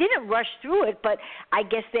 And I didn't rush through it, but I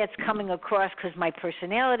guess that's coming across because my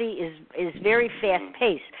personality is very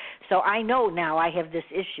fast-paced. So I know now I have this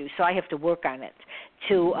issue, so I have to work on it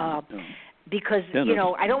because, Dennis,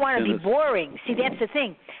 I don't want to be boring. See, that's the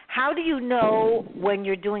thing. How do you know when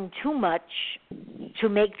you're doing too much to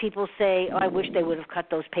make people say, oh, I wish they would have cut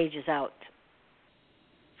those pages out?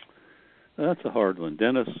 That's a hard one.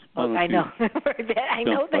 Dennis, I know. I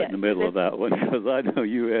know that. Right in the middle of that one because I know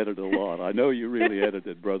you edit a lot. I know you really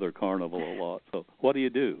edited Brother Carnival a lot. So what do you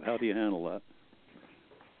do? How do you handle that?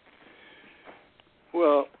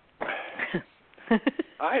 Well,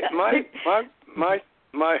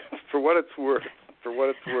 my for what it's worth,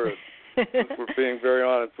 since we're being very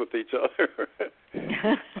honest with each other,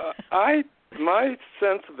 my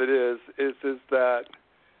sense of it is that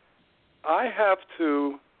I have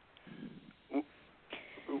to,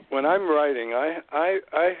 when I'm writing,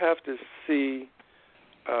 I have to see,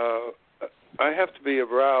 I have to be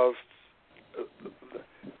aroused.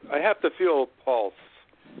 I have to feel a pulse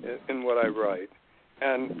in what I write,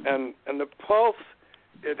 and the pulse,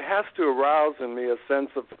 it has to arouse in me a sense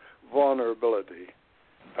of vulnerability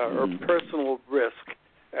or personal risk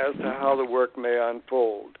as to how the work may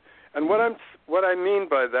unfold. And what I mean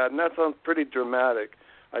by that, and that sounds pretty dramatic,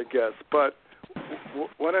 I guess, but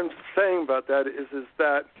what I'm saying about that is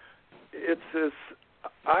that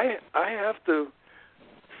I have to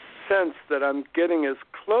sense that I'm getting as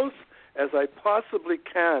close as I possibly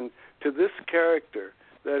can to this character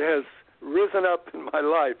that has risen up in my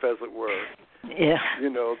life, as it were. Yeah.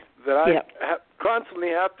 That I constantly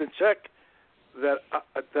have to check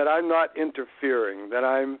that I'm not interfering, that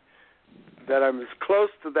I'm as close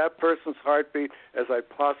to that person's heartbeat as I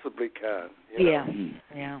possibly can. Yeah.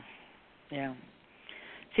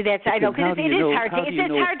 See, that's I know because it is hard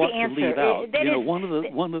to answer.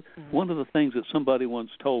 One of the things that somebody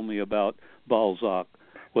once told me about Balzac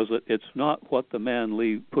was that it's not what the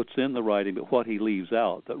man puts in the writing, but what he leaves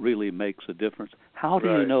out that really makes a difference. How do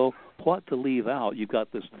you know what to leave out. You've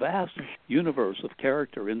got this vast universe of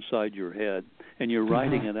character inside your head, and you're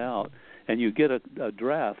writing it out, and you get a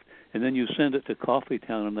draft, and then you send it to Coffee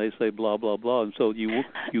Town, and they say blah blah blah, and so you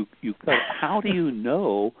cut. How do you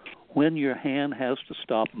know when your hand has to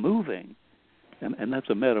stop moving? And that's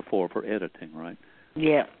a metaphor for editing, right?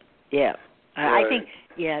 Yeah. Right. I think,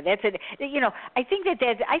 that's it. I think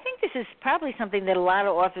I think this is probably something that a lot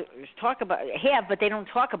of authors but they don't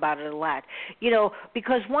talk about it a lot.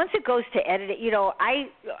 Because once it goes to editing,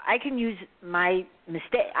 I can use my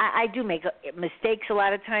mistake. I do make mistakes a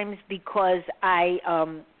lot of times because I.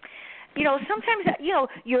 Sometimes,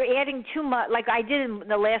 you're adding too much, like I did in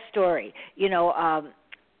the last story.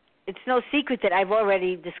 It's no secret that I've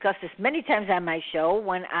already discussed this many times on my show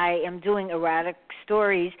when I am doing erotic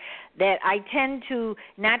stories that I tend to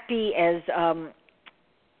not be as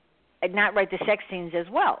not write the sex scenes as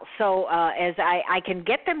well. So as I can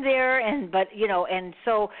get them there, and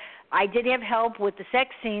so I did have help with the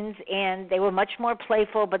sex scenes, and they were much more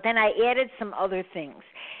playful. But then I added some other things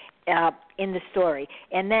in the story,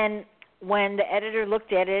 and then when the editor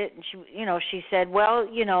looked at it, and she said, well,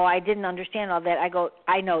 I didn't understand all that. I go,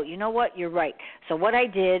 I know. You know what? You're right. So what I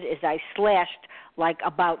did is I slashed like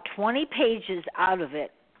about 20 pages out of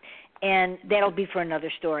it, and that'll be for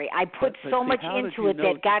another story. I put so much into it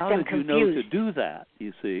that got them confused. How did you know to do that,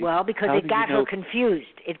 you see? Well, because it got her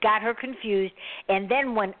confused. It got her confused, and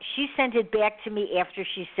then when she sent it back to me after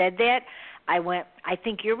she said that, I went, I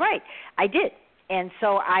think you're right. I did. And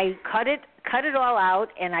so I cut it all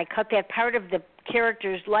out, and I cut that part of the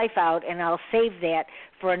character's life out, and I'll save that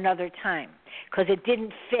for another time because it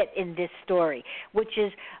didn't fit in this story, which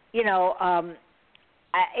is, it's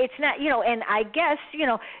not, and I guess,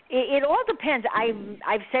 it all depends.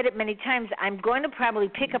 I've said it many times. I'm going to probably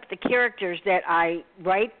pick up the characters that I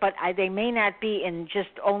write, but they may not be in just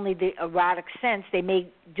only the erotic sense. They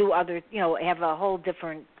may do other, have a whole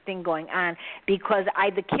different thing going on because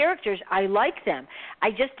the characters, I like them. I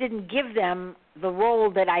just didn't give them the role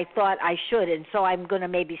that I thought I should, and so I'm going to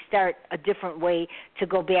maybe start a different way to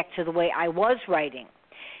go back to the way I was writing.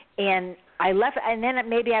 And I left, and then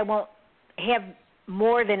maybe I won't have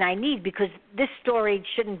more than I need because this story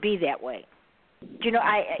shouldn't be that way.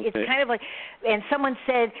 It's kind of like, and someone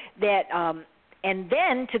said that, and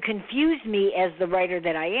then to confuse me as the writer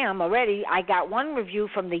that I am already, I got one review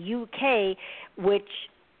from the UK, which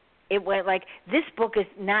it went like, this book is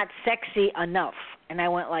not sexy enough. And I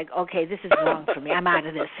went like, okay, this is wrong for me. I'm out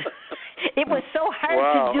of this. It was so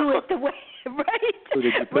hard to do it the way, right? So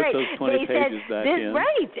did you put those 20 pages back in?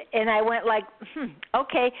 Right. And I went like,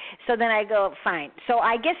 okay. So then I go, fine. So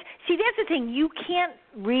I guess, see, that's the thing. You can't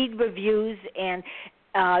read reviews and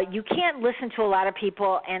you can't listen to a lot of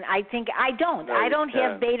people. And I think I don't. No, I don't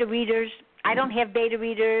have beta readers. I don't have beta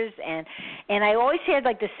readers, and I always had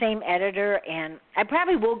like the same editor, and I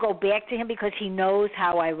probably will go back to him because he knows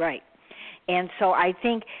how I write. And so I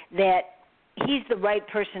think that he's the right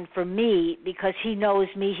person for me because he knows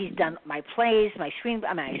me. He's done my plays, my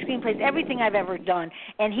screenplays, everything I've ever done,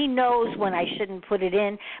 and he knows when I shouldn't put it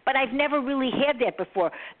in. But I've never really had that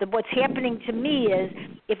before. What's happening to me is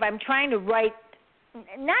if I'm trying to write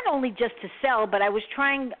not only just to sell, but I was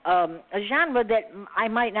trying a genre that I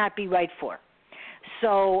might not be right for.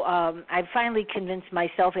 So I finally convinced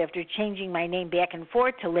myself after changing my name back and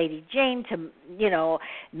forth to Lady Jane, to,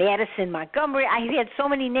 Madison Montgomery. I had so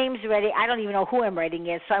many names already, I don't even know who I'm writing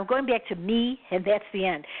as. So I'm going back to me, and that's the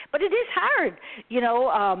end. But it is hard,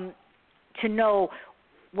 to know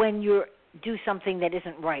when you do something that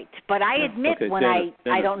isn't right. But I admit when Dennis,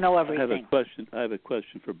 I don't know everything. I have a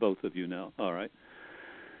question for both of you now. All right.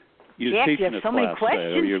 You're Jack, teaching you have a so class, many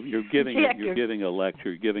questions. you're giving a lecture,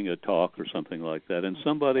 you're giving a talk or something like that, and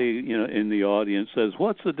somebody in the audience says,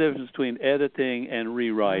 "What's the difference between editing and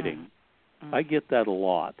rewriting?" I get that a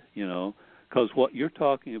lot, because what you're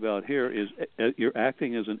talking about here is you're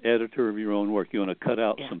acting as an editor of your own work. You want to cut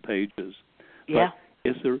out some pages. Yeah. But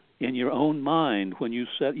is there in your own mind when you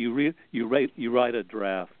write a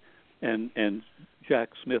draft, and Jack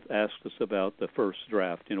Smith asked us about the first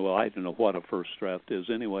draft. Well, I don't know what a first draft is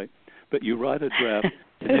anyway. But you write a draft,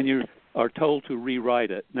 and then you are told to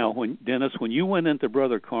rewrite it. Now, when you went into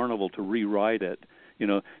Brother Carnival to rewrite it,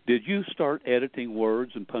 did you start editing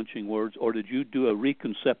words and punching words, or did you do a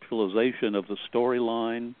reconceptualization of the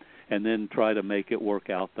storyline and then try to make it work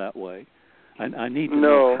out that way? I need to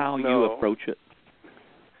know how you approach it.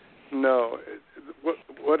 No.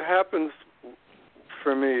 What happens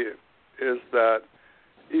for me is that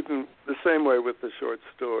even the same way with the short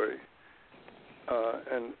story,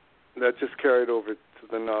 and that just carried over to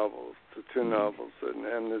the novels, to two novels,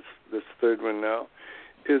 and this third one now,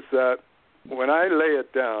 is that when I lay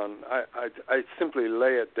it down, I simply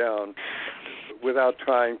lay it down without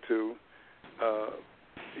trying to,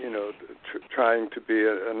 trying to be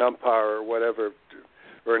an umpire or whatever,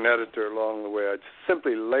 or an editor along the way. I just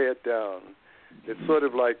simply lay it down. It's sort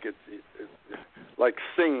of like it's like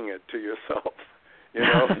singing it to yourself,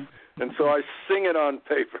 And so I sing it on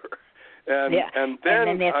paper, and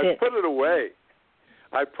then I put it away.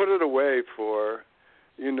 I put it away for,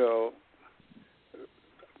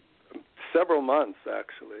 several months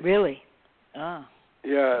actually. Really? Oh.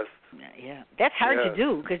 Yes. Yeah. That's hard to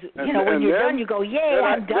do because when you're done, you go, "Yay,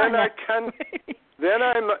 I'm done." Then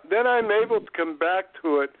I'm able to come back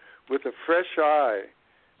to it with a fresh eye,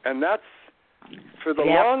 and that's for the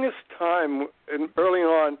longest time. Early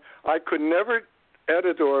on, I could never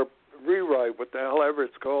edit or rewrite, what the hell ever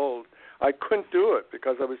it's called. I couldn't do it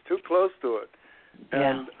because I was too close to it,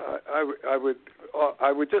 and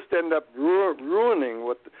I would just end up ruining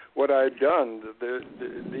what I'd done,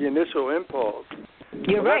 the initial impulse.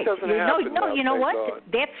 You're right. No, you know what? God.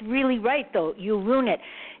 That's really right, though. You ruin it.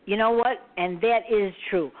 You know what? And that is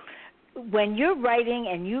true. When you're writing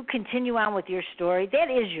and you continue on with your story, that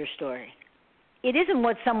is your story. It isn't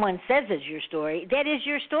what someone says is your story. That is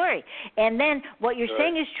your story. And then what you're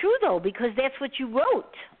saying is true, though, because that's what you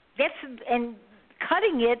wrote. And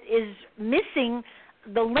cutting it is missing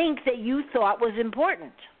the link that you thought was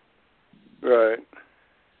important. Right.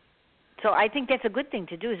 So I think that's a good thing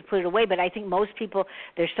to do, is put it away. But I think most people,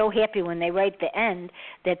 they're so happy when they write the end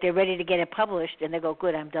that they're ready to get it published, and they go,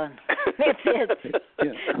 "Good, I'm done. That's it.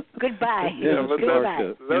 Goodbye." Yeah, but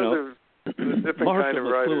goodbye. Those are different Marsha kind of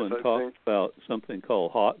writers, McLuhan talks about something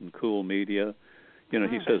called hot and cool media.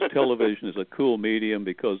 He says television is a cool medium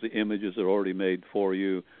because the images are already made for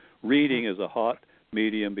you. Reading is a hot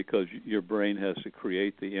medium because your brain has to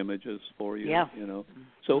create the images for you. Yeah.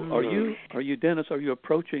 So are you Dennis? Are you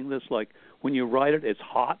approaching this like when you write it, it's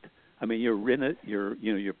hot? I mean, you're in it. You're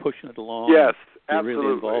pushing it along. Yes, you're absolutely.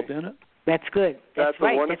 really involved in it. That's good. That's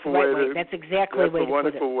right. A wonderful That's the right way. That's exactly the way to put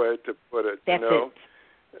it. That's a wonderful way to put it. That's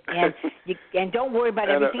it. And don't worry about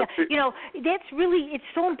everything else. That's really, it's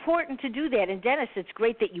so important to do that. And Dennis, it's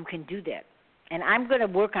great that you can do that. And I'm going to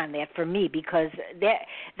work on that for me because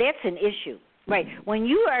that's an issue. Right. When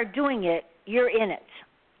you are doing it, you're in it.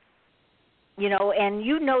 And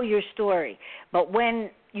you know your story. But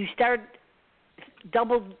when you start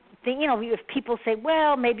if people say,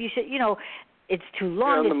 well, maybe you should, it's too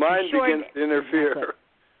long, the mind too short. begins to interfere.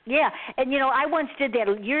 Yeah, and I once did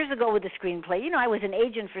that years ago with a screenplay. I was an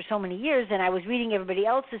agent for so many years, and I was reading everybody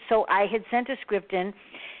else's, so I had sent a script in,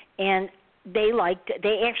 and they liked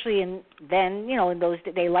the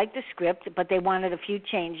script, but they wanted a few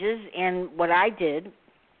changes, and what I did,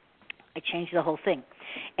 I changed the whole thing.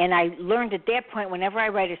 And I learned at that point, whenever I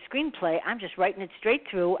write a screenplay, I'm just writing it straight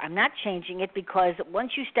through. I'm not changing it because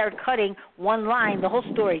once you start cutting one line, the whole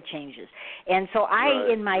story changes. And so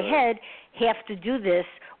in my head, have to do this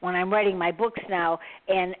when I'm writing my books now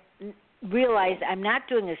and realize I'm not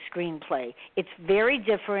doing a screenplay. It's very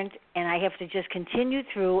different, and I have to just continue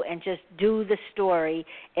through and just do the story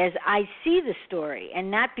as I see the story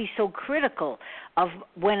and not be so critical of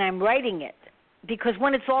when I'm writing it. Because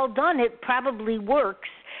when it's all done, it probably works,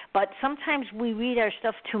 but sometimes we read our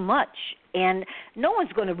stuff too much, and no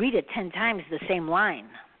one's going to read it 10 times the same line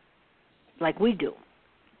like we do.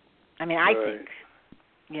 I mean, I think,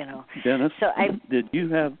 Dennis, so did you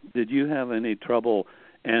have any trouble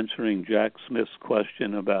answering Jack Smith's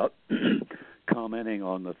question about commenting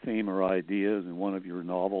on the theme or ideas in one of your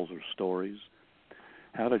novels or stories?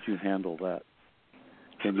 How did you handle that?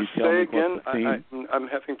 Can you tell me again? What the theme? I'm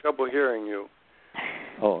having trouble hearing you.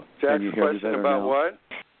 Oh, Jack's can you hear question me better about now? what?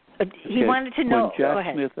 He wanted to know. When Jack Go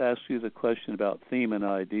ahead. Smith asked you the question about theme and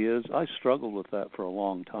ideas, I struggled with that for a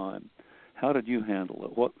long time. How did you handle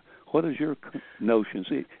it? What is your notion?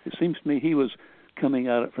 See, it seems to me he was coming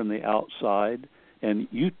at it from the outside, and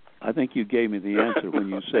I think you gave me the answer when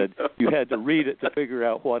you said you had to read it to figure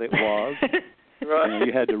out what it was. Right.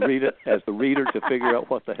 You had to read it as the reader to figure out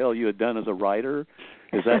what the hell you had done as a writer.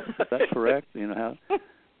 Is that correct? How?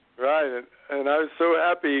 Right, and I was so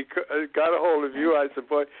happy he got a hold of you. I said,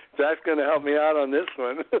 "Boy, Jack's going to help me out on this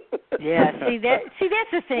one." Yeah, see that's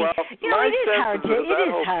the thing. Well, it is hard. It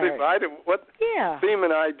is hard. Theme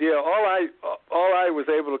and idea? All I was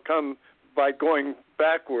able to come by going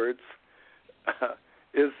backwards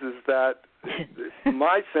is that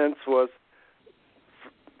my sense was,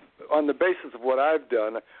 on the basis of what I've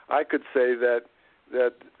done, I could say that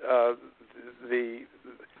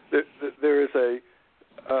there is a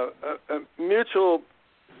mutual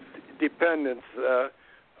dependence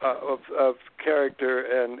of character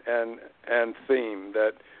and theme,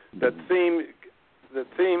 that the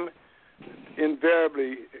theme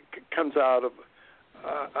invariably comes out of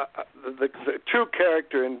the true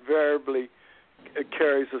character invariably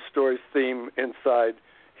carries a story's theme inside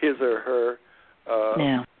his or her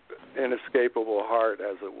inescapable heart,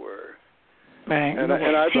 as it were. Right. And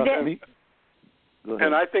I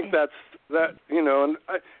think that's that. You know, and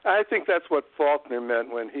I think that's what Faulkner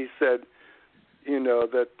meant when he said, you know,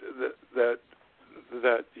 that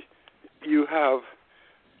you have.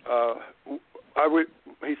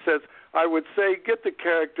 He says, I would say, get the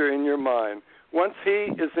character in your mind. Once he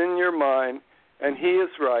is in your mind, and he is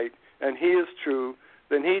right, and he is true,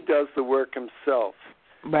 then he does the work himself.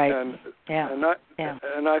 Right. And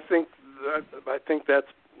I think that's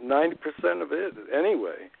 90% of it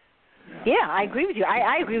anyway. Yeah, I agree with you.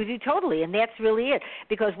 I agree with you totally, and that's really it.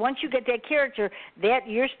 Because once you get that character, that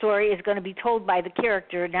your story is going to be told by the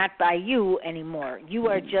character, not by you anymore. You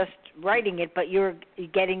are just writing it, but you're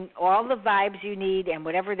getting all the vibes you need, and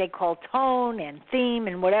whatever they call tone and theme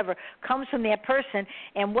and whatever comes from that person.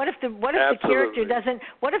 And what if the character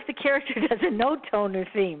doesn't know tone or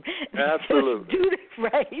theme? Absolutely.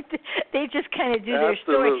 They just kind of do their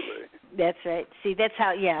story. That's right. See, that's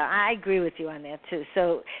how, I agree with you on that, too.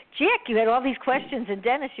 So, Jack, you had all these questions, and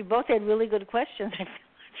Dennis, you both had really good questions. I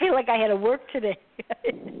feel like I had to work today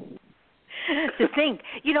to think.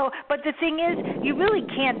 You know, but the thing is, you really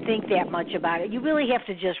can't think that much about it. You really have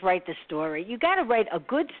to just write the story. You got to write a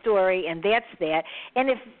good story, and that's that. And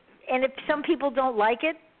if some people don't like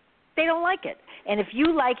it, they don't like it. And if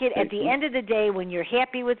you like it, at the end of the day, when you're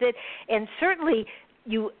happy with it, and certainly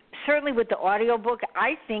with the audiobook,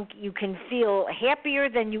 I think you can feel happier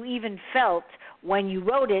than you even felt when you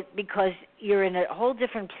wrote it, because you're in a whole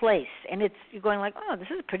different place, and you're going like, oh, this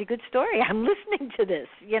is a pretty good story. I'm listening to this,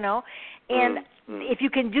 you know. And if you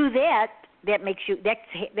can do that, that makes you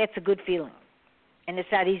that's a good feeling. And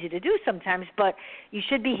it's not easy to do sometimes, but you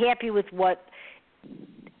should be happy with what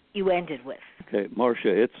you ended with. Okay, Marsha,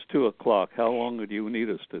 it's 2:00. How long do you need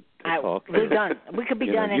us to talk? We're done. We could be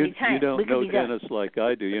done any time. You don't know Dennis like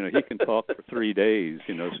I do. You know, he can talk for 3 days.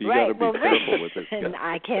 You know, so you got to be careful with this guy. And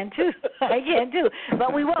I can too.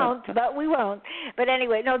 But we won't. But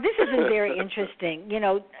anyway, no, this has been very interesting. You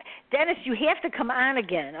know, Dennis, you have to come on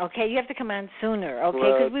again. Okay, you have to come on sooner. Okay,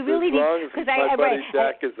 because we really need. Because my buddy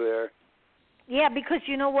Jack is there. Yeah, because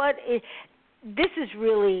you know what. This is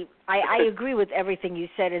really, I agree with everything you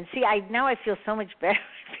said. And see, now I feel so much better.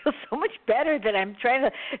 I feel so much better that I'm trying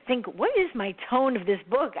to think, what is my tone of this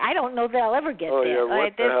book? I don't know that I'll ever get there. Yeah,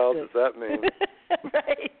 what the hell does that mean?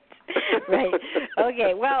 Right.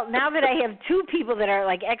 Okay, well, now that I have two people that are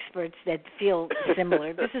like experts that feel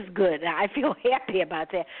similar, this is good. I feel happy about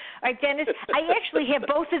that. All right, Dennis, I actually have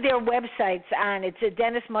both of their websites on. It's at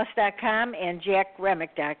dennismuss.com and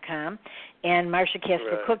jackremick.com and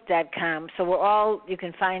marshacaspercook.com. So you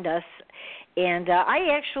can find us. And I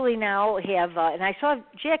actually now have, and I saw,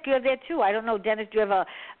 Jack, you have that too. I don't know, Dennis,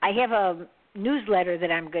 I have a newsletter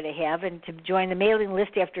that I'm going to have, and to join the mailing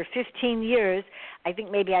list after 15 years, I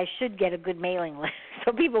think maybe I should get a good mailing list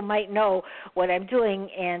so people might know what I'm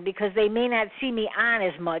doing, and because they may not see me on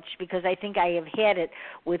as much, because I think I have had it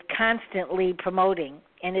with constantly promoting,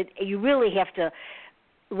 and you really have to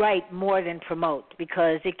write more than promote,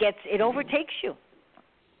 because it overtakes you.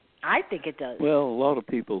 I think it does. Well, a lot of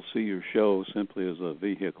people see your show simply as a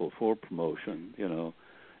vehicle for promotion, you know.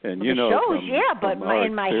 And you know, from our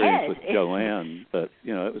in my experience head with Joanne, that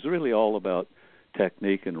you know, it was really all about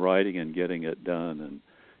technique and writing and getting it done. And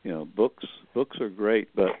you know, books are great,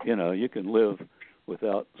 but you know, you can live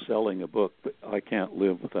without selling a book, but I can't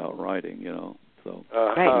live without writing. You know, so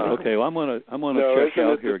okay. Well, I'm gonna check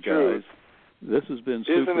out here, guys. This has been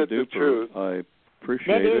super duper. I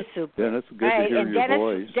appreciate it. Super. Dennis, good to hear your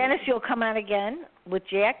voice. Dennis, you'll come on again with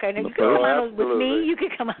Jack. I know you can come on with me. You can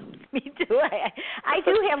come on with me too. I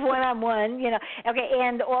do have one-on-one, you know. Okay,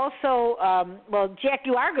 and also, Jack,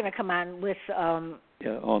 you are going to come on with on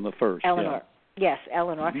the 1st. Eleanor. Yeah. Yes,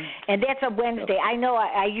 Eleanor, and that's a Wednesday. I know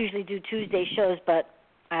I usually do Tuesday shows, but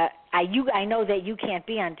I know that you can't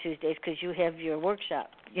be on Tuesdays because you have your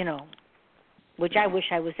workshop, you know, which I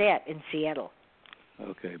wish I was at in Seattle.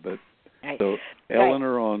 Okay, but. Right. So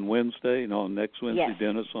Eleanor on Wednesday, and on next Wednesday, yes.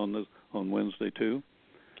 Dennis on Wednesday too.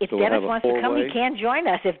 If Dennis wants to come, he can join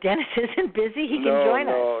us. If Dennis isn't busy, he can join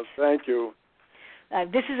us. No, thank you.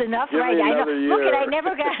 This is enough, Give right? me I know. another year. Look, I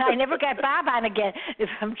never got Bob on again.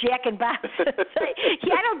 From Jack and Bob, I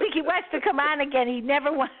don't think he wants to come on again. He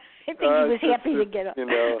never wants. I think he was happy to get on. You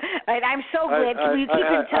know, all right, I'm so glad. Will you keep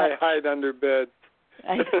in touch? I hide under bed.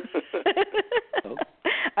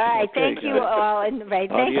 All right, Okay, thank you guys. all. And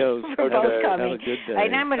thank Adios. you for Okay. both coming. Have a good day. All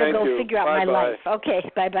right, now I'm going to Thank go you. figure out Bye-bye. my life.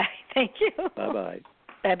 Okay, bye-bye. Thank you. Bye-bye.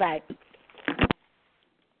 Bye-bye.